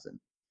 15,000,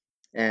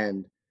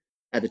 and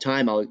at the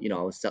time I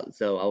was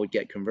so I would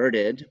get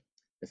converted,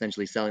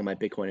 essentially selling my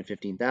Bitcoin at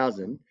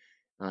 15,000,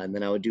 and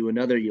then I would do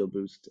another yield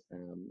boost.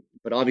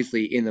 But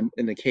obviously, in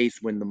the case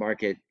when the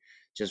market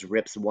just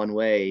rips one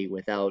way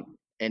without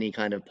any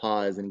kind of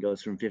pause and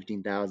goes from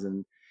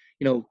 15,000,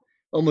 you know,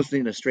 almost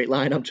in a straight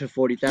line up to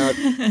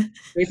 40,000.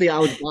 Basically, I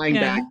was buying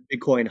Yeah. back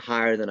Bitcoin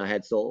higher than I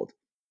had sold,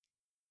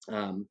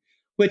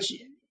 which,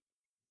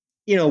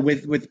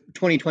 with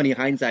 2020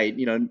 hindsight,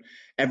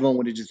 everyone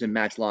would have just been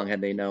max long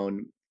had they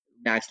known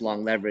max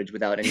long leverage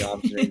without any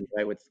options,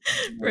 right? With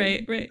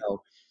Right, right.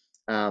 so,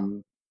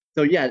 um,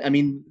 so yeah, I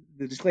mean,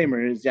 the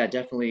disclaimer is, yeah,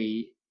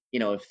 definitely,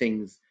 if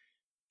things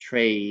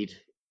trade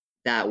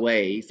that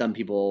way, some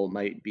people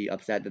might be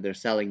upset that they're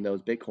selling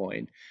those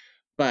Bitcoin,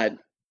 but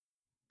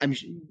I'm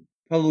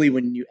probably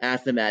when you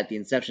ask them at the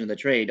inception of the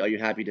trade, are you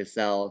happy to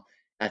sell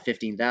at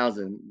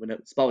 15,000 when the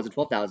spot was at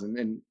 12,000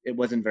 and it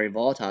wasn't very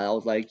volatile? I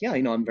was like, yeah,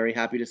 I'm very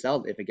happy to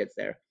sell if it gets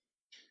there.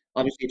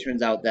 Obviously, it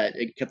turns out that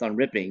it kept on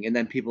ripping, and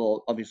then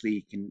people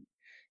obviously can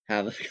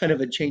have kind of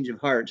a change of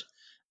heart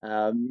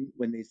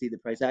when they see the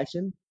price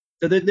action.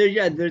 So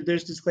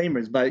there's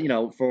disclaimers, but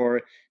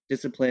for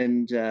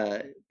disciplined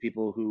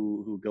people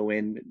who go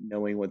in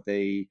knowing what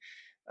they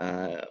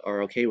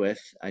are okay with,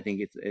 I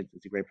think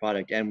it's a great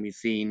product, and we've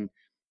seen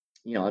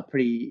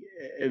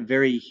a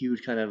very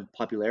huge kind of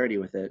popularity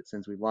with it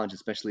since we've launched,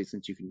 especially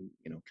since you can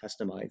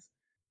customize.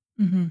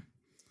 Hmm.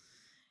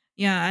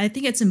 Yeah, I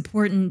think it's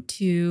important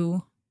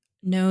to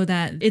know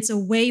that it's a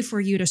way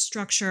for you to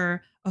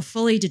structure a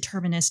fully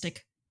deterministic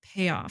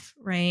payoff,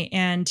 right?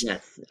 And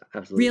Yes,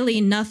 absolutely.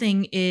 really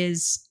nothing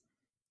is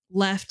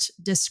left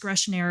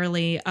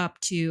discretionarily up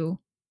to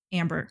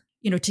Amber.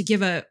 To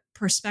give a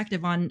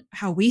perspective on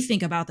how we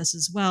think about this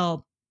as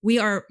well, we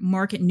are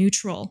market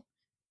neutral,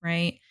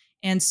 right?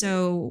 And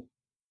so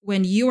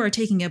when you are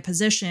taking a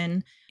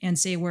position and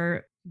say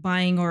we're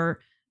buying or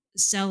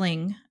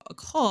selling a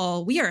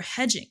call, we are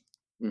hedging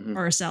Hmm.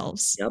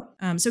 ourselves.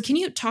 Yep. So, can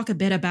you talk a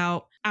bit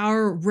about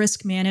our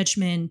risk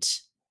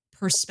management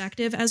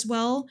perspective as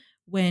well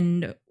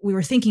when we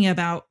were thinking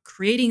about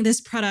creating this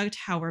product,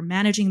 how we're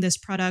managing this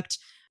product?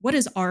 What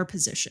is our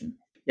position?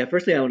 Yeah,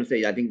 firstly, I want to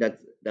say I think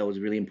that was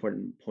a really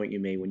important point you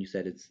made when you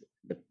said it's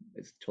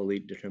totally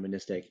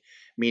deterministic,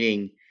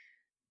 meaning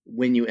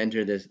when you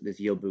enter this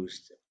yield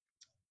boost,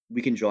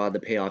 we can draw the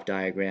payoff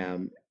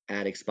diagram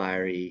at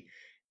expiry,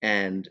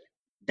 and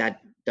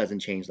that doesn't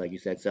change, like you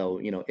said. So,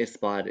 if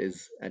spot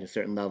is at a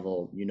certain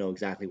level, you know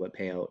exactly what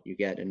payout you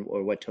get and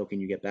or what token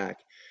you get back.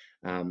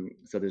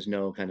 So there's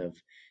no kind of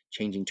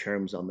changing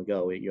terms on the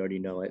go. You already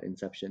know at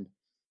inception.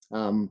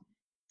 Um,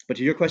 but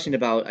to your question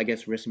about, I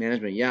guess, risk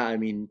management, yeah, I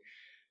mean,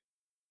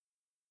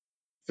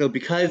 so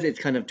because it's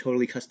kind of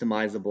totally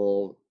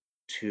customizable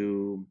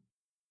to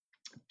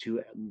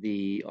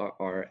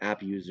our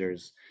app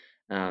users,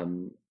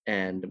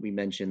 and we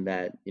mentioned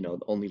that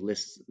only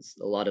lists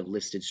a lot of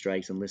listed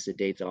strikes and listed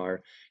dates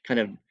are kind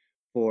of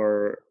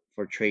for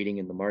trading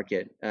in the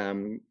market.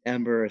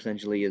 Amber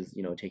essentially is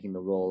taking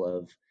the role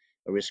of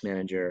a risk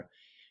manager,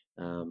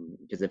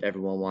 because if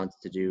everyone wants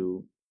to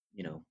do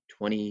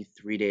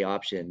 23-day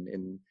option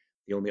and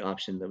the only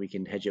option that we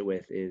can hedge it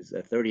with is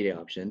a 30-day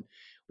option,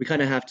 we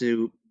kind of have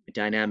to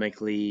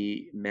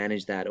dynamically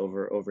manage that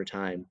over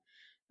time,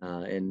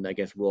 and I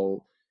guess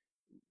we'll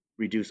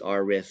reduce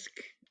our risk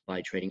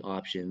by trading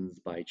options,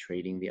 by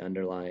trading the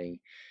underlying.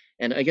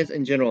 And I guess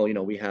in general,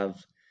 we have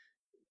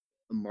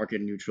a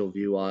market neutral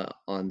view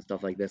on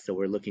stuff like this. So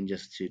we're looking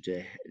just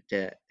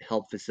to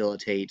help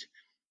facilitate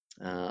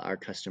our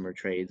customer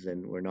trades,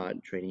 and we're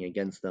not trading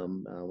against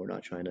them. We're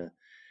not trying to,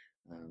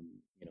 um,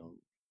 you know,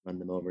 run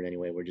them over in any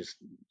way. We're just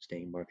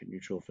staying market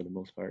neutral for the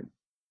most part.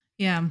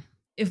 Yeah.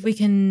 If we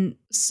can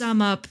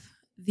sum up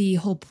the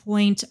whole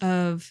point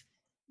of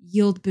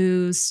Yield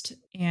Boost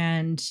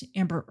and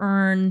Amber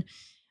Earn,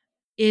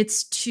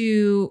 it's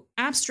to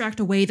abstract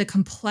away the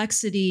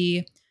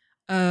complexity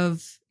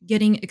of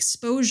getting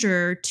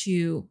exposure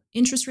to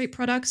interest rate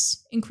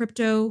products in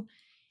crypto,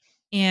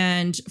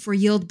 and for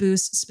Yield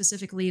Boost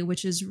specifically,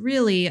 which is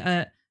really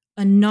a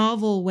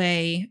novel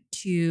way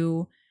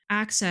to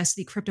access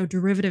the crypto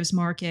derivatives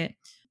market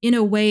in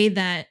a way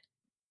that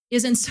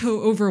isn't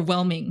so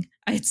overwhelming,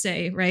 I'd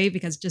say, right?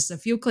 Because just a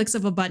few clicks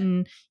of a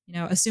button,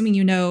 assuming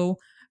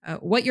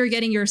what you're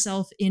getting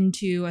yourself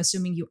into,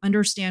 assuming you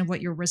understand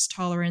what your risk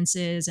tolerance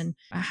is and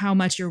how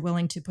much you're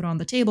willing to put on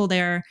the table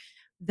there,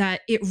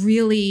 that it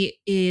really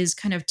is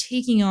kind of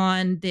taking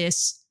on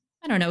this,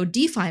 I don't know,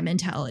 DeFi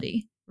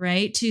mentality,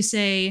 right? To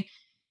say,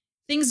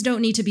 things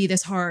don't need to be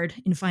this hard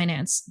in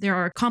finance. There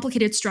are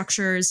complicated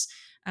structures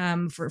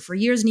for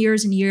years and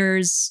years and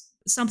years.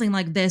 Something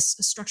like this,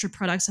 structured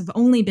products have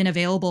only been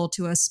available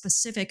to a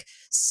specific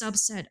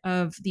subset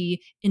of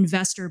the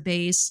investor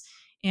base.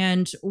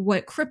 And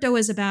what crypto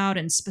is about,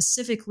 and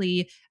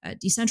specifically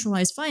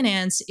decentralized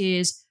finance,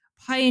 is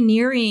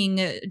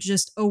pioneering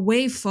just a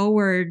way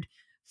forward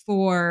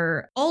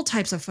for all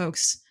types of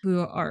folks who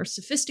are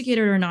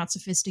sophisticated or not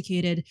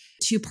sophisticated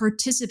to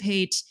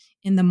participate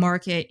in the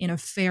market in a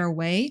fair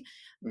way.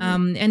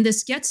 Hmm. And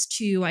this gets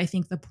to, I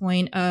think, the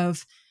point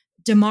of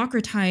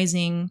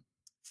democratizing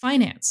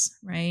finance,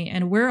 right?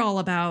 And we're all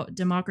about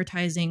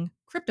democratizing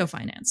crypto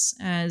finance,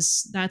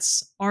 as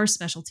that's our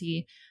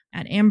specialty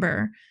at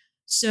Amber.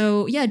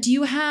 So, yeah, do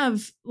you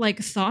have like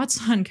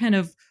thoughts on kind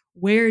of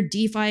where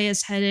DeFi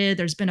is headed?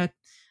 There's been a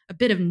a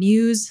bit of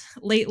news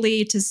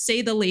lately, to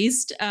say the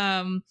least,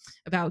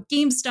 about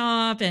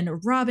GameStop and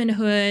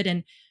Robinhood.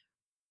 And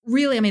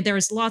really, I mean,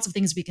 there's lots of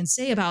things we can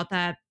say about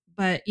that.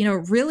 But,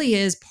 it really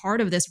is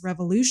part of this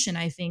revolution,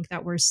 I think,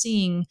 that we're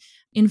seeing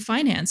in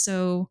finance.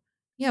 So,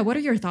 yeah, what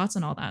are your thoughts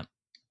on all that?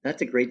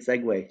 That's a great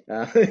segue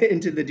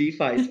into the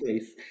DeFi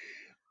space.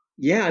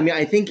 Yeah, I mean,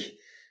 I think,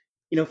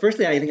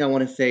 firstly, I think I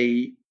want to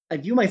say I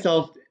view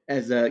myself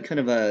as a kind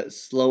of a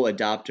slow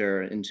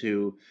adopter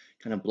into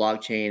kind of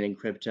blockchain and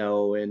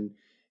crypto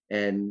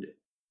and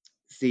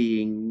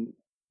seeing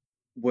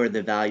where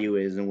the value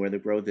is and where the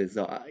growth is.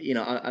 So,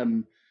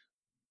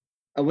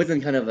 I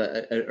wasn't kind of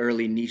an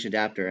early niche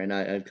adapter, and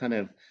I've kind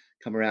of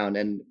come around.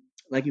 And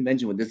like you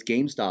mentioned with this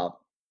GameStop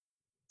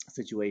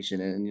situation,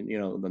 and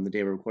on the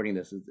day we're recording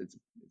this, it's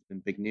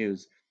been big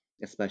news,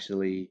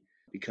 especially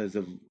because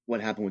of what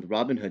happened with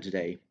Robinhood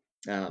today.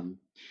 Um,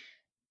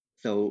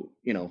 so,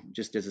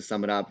 just as to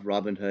sum it up,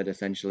 Robinhood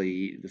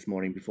essentially this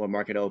morning before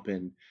market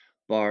open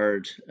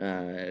barred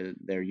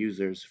their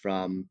users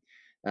from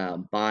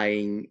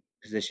buying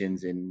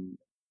positions in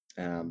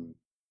um,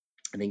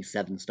 I think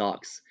 7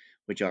 stocks,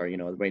 which are,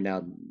 right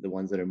now the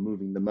ones that are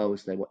moving the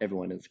most, that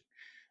everyone is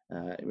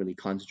really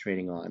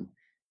concentrating on.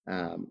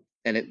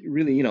 And it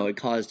really, it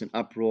caused an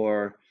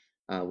uproar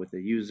with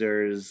the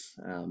users,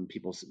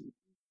 people,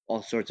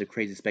 all sorts of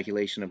crazy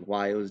speculation of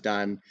why it was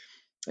done.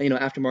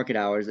 After market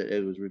hours,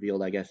 it was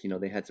revealed, I guess,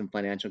 they had some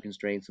financial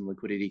constraints, some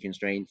liquidity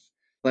constraints.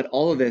 But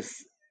all of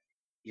this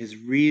has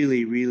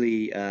really,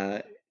 really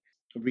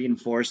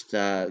reinforced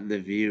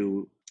the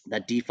view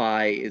that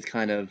DeFi is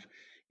kind of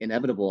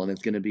inevitable and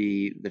it's going to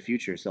be the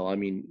future. So I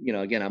mean,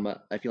 again,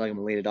 I feel like I'm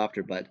a late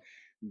adopter, but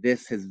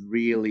this has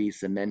really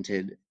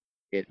cemented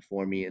it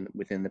for me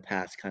within the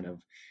past kind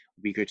of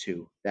week or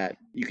two, that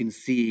you can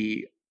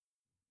see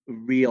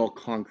real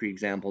concrete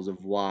examples of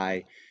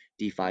why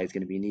DeFi is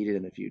going to be needed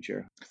in the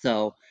future.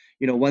 So,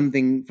 one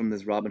thing from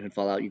this Robinhood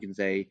fallout, you can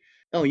say,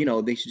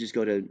 oh, they should just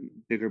go to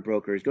bigger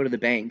brokers, go to the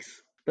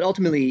banks. But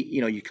ultimately,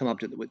 you come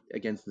up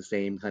against the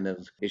same kind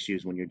of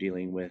issues when you're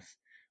dealing with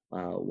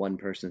one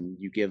person.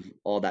 You give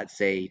all that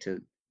say to,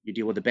 you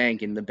deal with the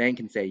bank, and the bank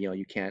can say,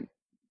 you can't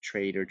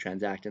trade or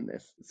transact in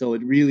this. So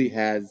it really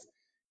has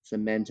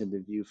cemented the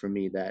view for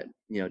me that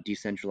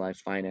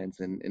decentralized finance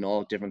in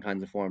all different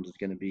kinds of forms is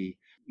going to be.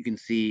 You can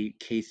see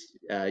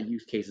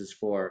use cases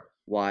for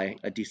why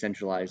a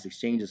decentralized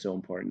exchange is so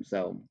important.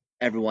 So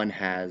everyone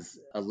has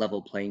a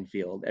level playing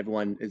field.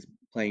 Everyone is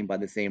playing by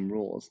the same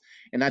rules.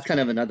 And that's kind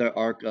of another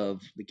arc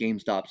of the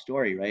GameStop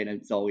story, right?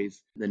 And it's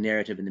always the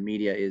narrative in the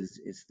media is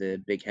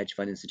the big hedge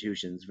fund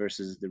institutions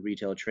versus the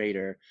retail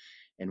trader,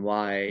 and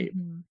why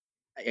Mhm.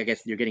 I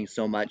guess you're getting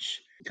so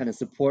much kind of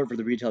support for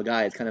the retail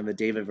guy. It's kind of a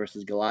David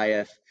versus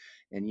Goliath.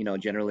 And,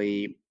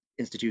 generally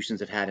institutions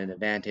have had an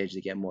advantage.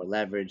 They get more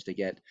leverage, they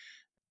get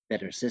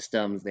better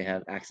systems, they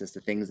have access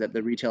to things that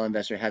the retail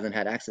investor hasn't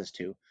had access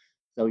to.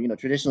 So,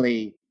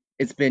 traditionally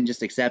it's been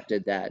just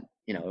accepted that,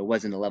 it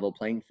wasn't a level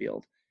playing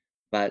field.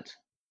 But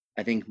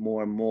I think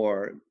more and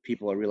more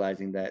people are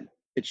realizing that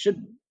it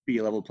should be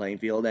a level playing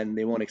field and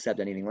they won't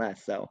accept anything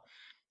less. So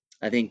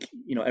I think,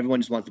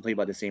 everyone just wants to play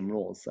by the same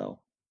rules. So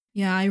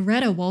Yeah, I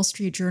read a Wall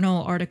Street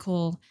Journal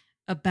article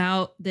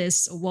about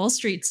this Wall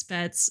Street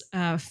Bets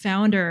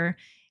founder,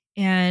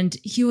 and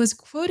he was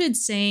quoted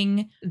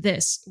saying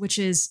this, which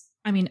is,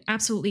 I mean,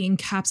 absolutely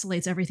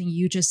encapsulates everything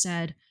you just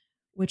said,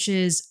 which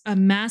is a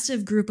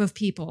massive group of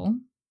people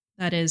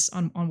that is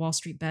on Wall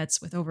Street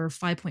Bets with over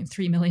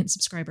 5.3 million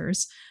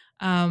subscribers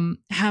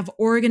have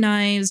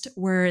organized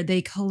where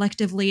they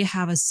collectively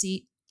have a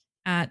seat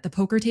at the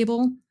poker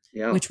table,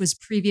 yeah. which was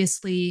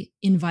previously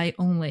invite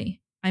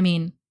only. I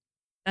mean,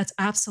 that's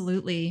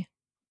absolutely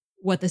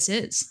what this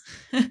is.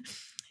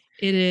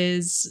 It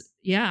is,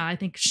 yeah, I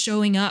think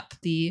showing up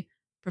the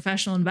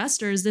professional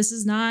investors, this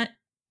is not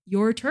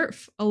your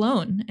turf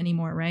alone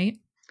anymore, right?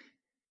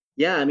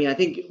 Yeah, I mean, I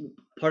think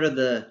part of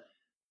the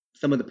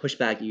some of the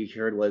pushback you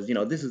heard was,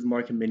 this is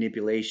market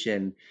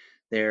manipulation.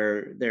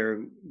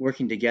 They're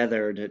working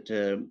together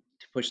to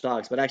push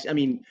stocks. But actually, I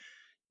mean,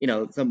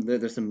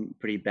 there's some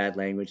pretty bad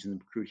language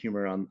and crude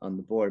humor on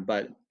the board,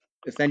 but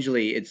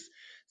essentially it's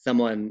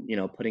someone,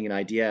 putting an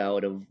idea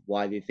out of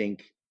why they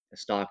think a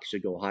stock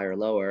should go higher or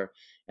lower,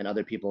 and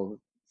other people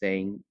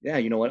saying, yeah,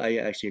 you know what, I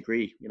actually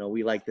agree.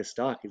 We like this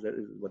stock, is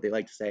what they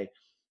like to say.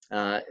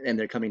 And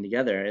they're coming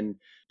together. And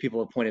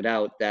people have pointed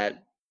out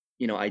that,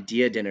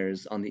 idea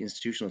dinners on the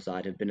institutional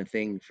side have been a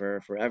thing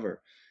for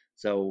forever.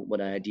 So what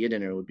an idea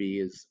dinner would be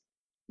is,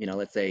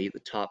 let's say the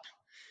top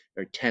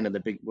or 10 of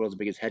the world's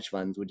biggest hedge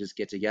funds would just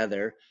get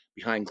together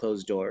behind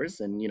closed doors,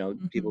 and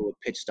people Mhm. would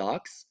pitch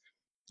stocks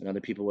and other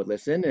people would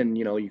listen, and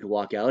you could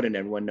walk out and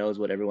everyone knows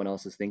what everyone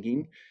else is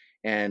thinking.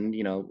 And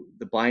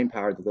the buying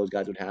power that those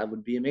guys would have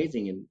would be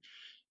amazing. And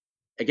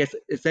I guess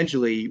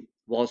essentially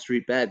Wall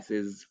Street Bets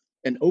is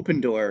an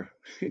open door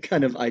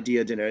kind of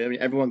idea dinner. I mean,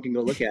 everyone can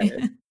go look at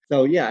it.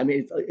 So yeah, I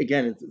mean,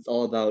 it's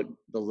all about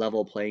the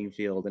level playing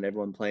field and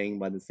everyone playing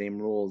by the same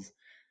rules,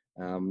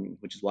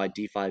 which is why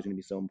DeFi is going to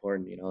be so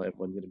important.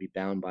 Everyone's going to be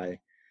bound by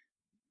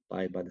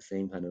the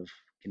same kind of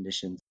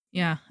conditions.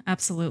 Yeah,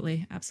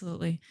 absolutely.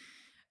 Absolutely.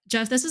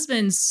 Jeff, this has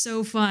been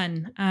so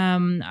fun.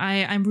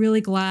 I'm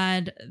really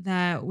glad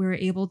that we're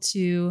able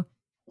to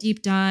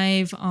deep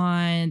dive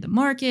on the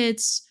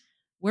markets,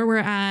 where we're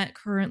at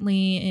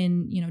currently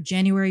in,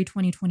 January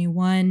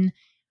 2021,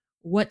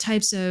 what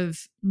types of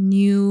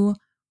new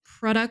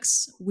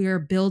products we're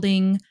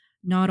building,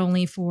 not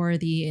only for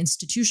the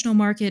institutional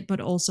market, but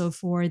also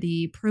for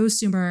the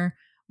prosumer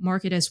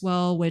market as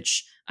well,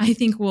 which I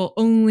think will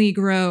only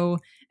grow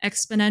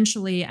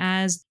exponentially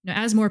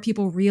as more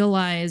people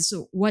realize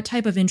what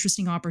type of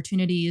interesting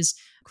opportunities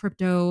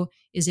crypto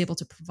is able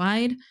to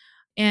provide.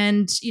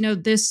 And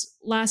this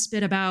last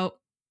bit about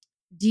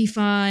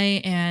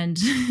DeFi and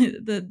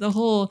the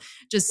whole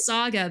just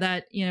saga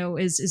that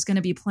is going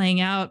to be playing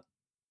out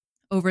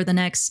over the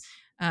next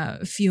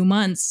few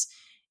months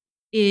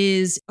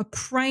is a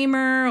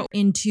primer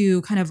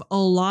into kind of a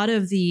lot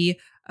of the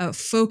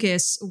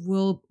focus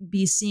we'll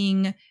be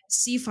seeing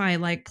CeFi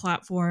like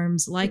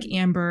platforms like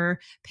Amber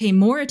pay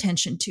more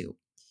attention to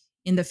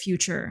in the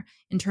future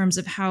in terms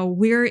of how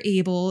we're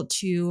able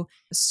to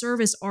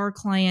service our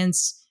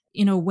clients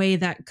in a way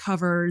that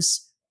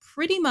covers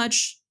pretty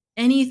much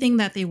anything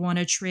that they want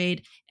to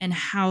trade and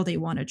how they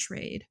want to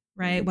trade,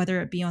 right?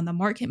 Whether it be on the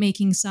market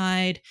making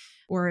side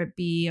or it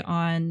be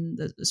on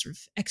the sort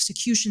of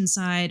execution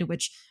side,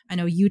 which I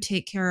know you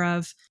take care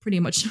of pretty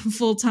much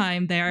full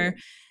time there.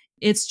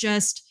 It's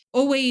just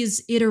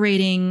always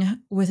iterating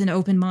with an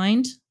open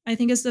mind, I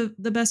think is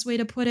the best way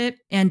to put it,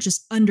 and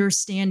just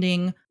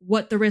understanding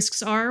what the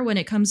risks are when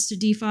it comes to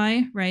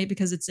DeFi, right?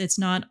 Because it's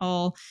not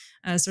all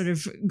sort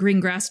of green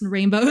grass and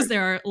rainbows.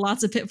 There are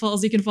lots of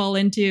pitfalls you can fall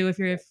into if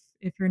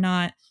you're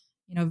not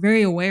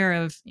very aware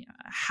of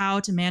how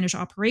to manage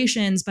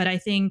operations. But I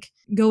think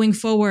going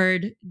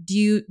forward,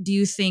 do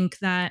you think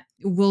that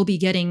we'll be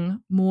getting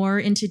more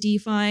into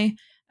DeFi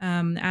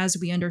as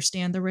we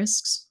understand the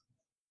risks?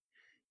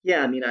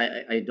 Yeah, I mean,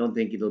 I don't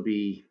think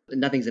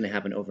nothing's going to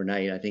happen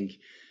overnight. I think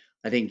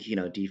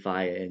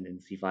DeFi and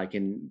CeFi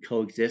can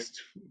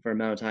coexist for a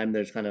amount of time.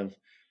 There's kind of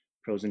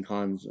pros and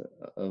cons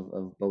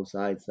of both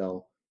sides.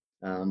 So,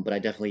 but I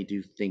definitely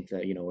do think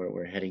that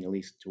we're heading at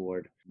least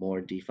toward more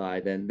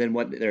DeFi than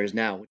what there is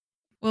now.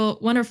 Well,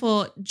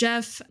 wonderful.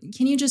 Jeff,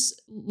 can you just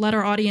let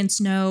our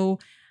audience know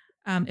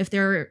if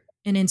they're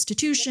an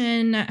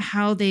institution,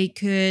 how they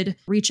could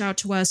reach out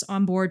to us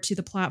on board to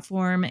the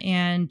platform,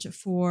 and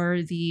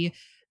for the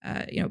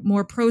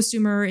more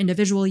prosumer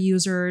individual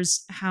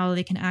users, how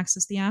they can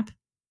access the app?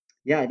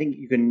 Yeah, I think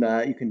you can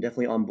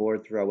definitely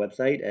onboard through our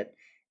website at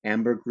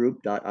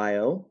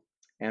ambergroup.io,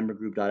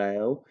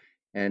 ambergroup.io,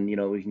 and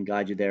we can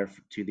guide you there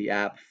to the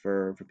app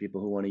for people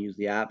who want to use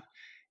the app.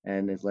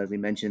 And as Leslie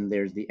mentioned,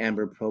 there's the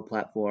Amber Pro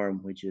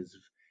platform, which is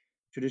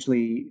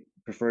traditionally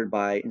preferred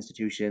by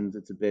institutions.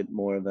 It's a bit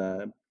more of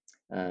an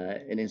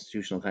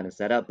institutional kind of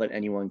setup, but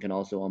anyone can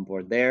also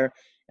onboard there.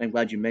 And I'm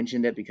glad you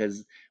mentioned it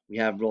because we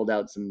have rolled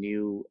out some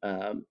new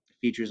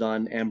features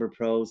on Amber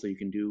Pro, so you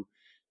can do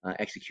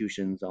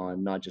executions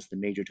on not just the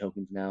major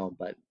tokens now,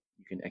 but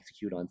you can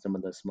execute on some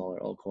of the smaller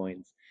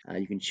altcoins.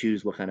 You can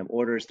choose what kind of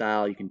order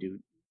style. You can do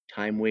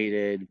time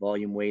weighted,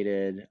 volume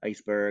weighted,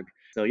 iceberg.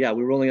 So yeah,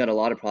 we're rolling out a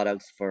lot of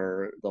products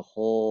for the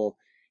whole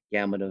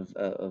gamut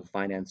of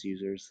finance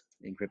users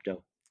in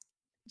crypto.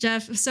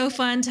 Jeff, so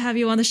fun to have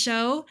you on the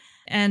show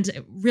and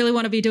really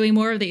want to be doing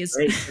more of these.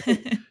 Great.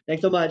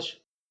 Thanks so much.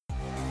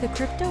 The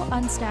Crypto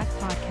Unstacked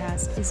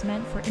podcast is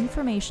meant for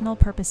informational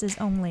purposes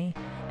only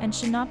and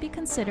should not be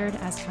considered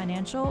as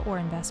financial or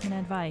investment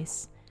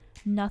advice.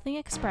 Nothing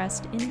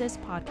expressed in this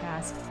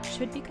podcast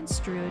should be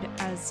construed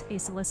as a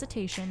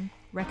solicitation,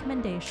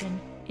 recommendation,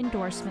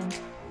 endorsement,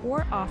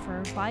 or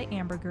offer by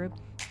Amber Group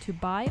to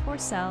buy or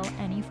sell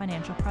any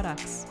financial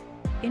products.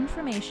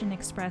 Information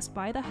expressed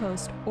by the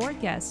host or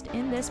guest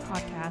in this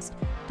podcast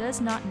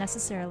does not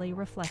necessarily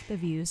reflect the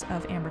views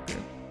of Amber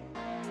Group.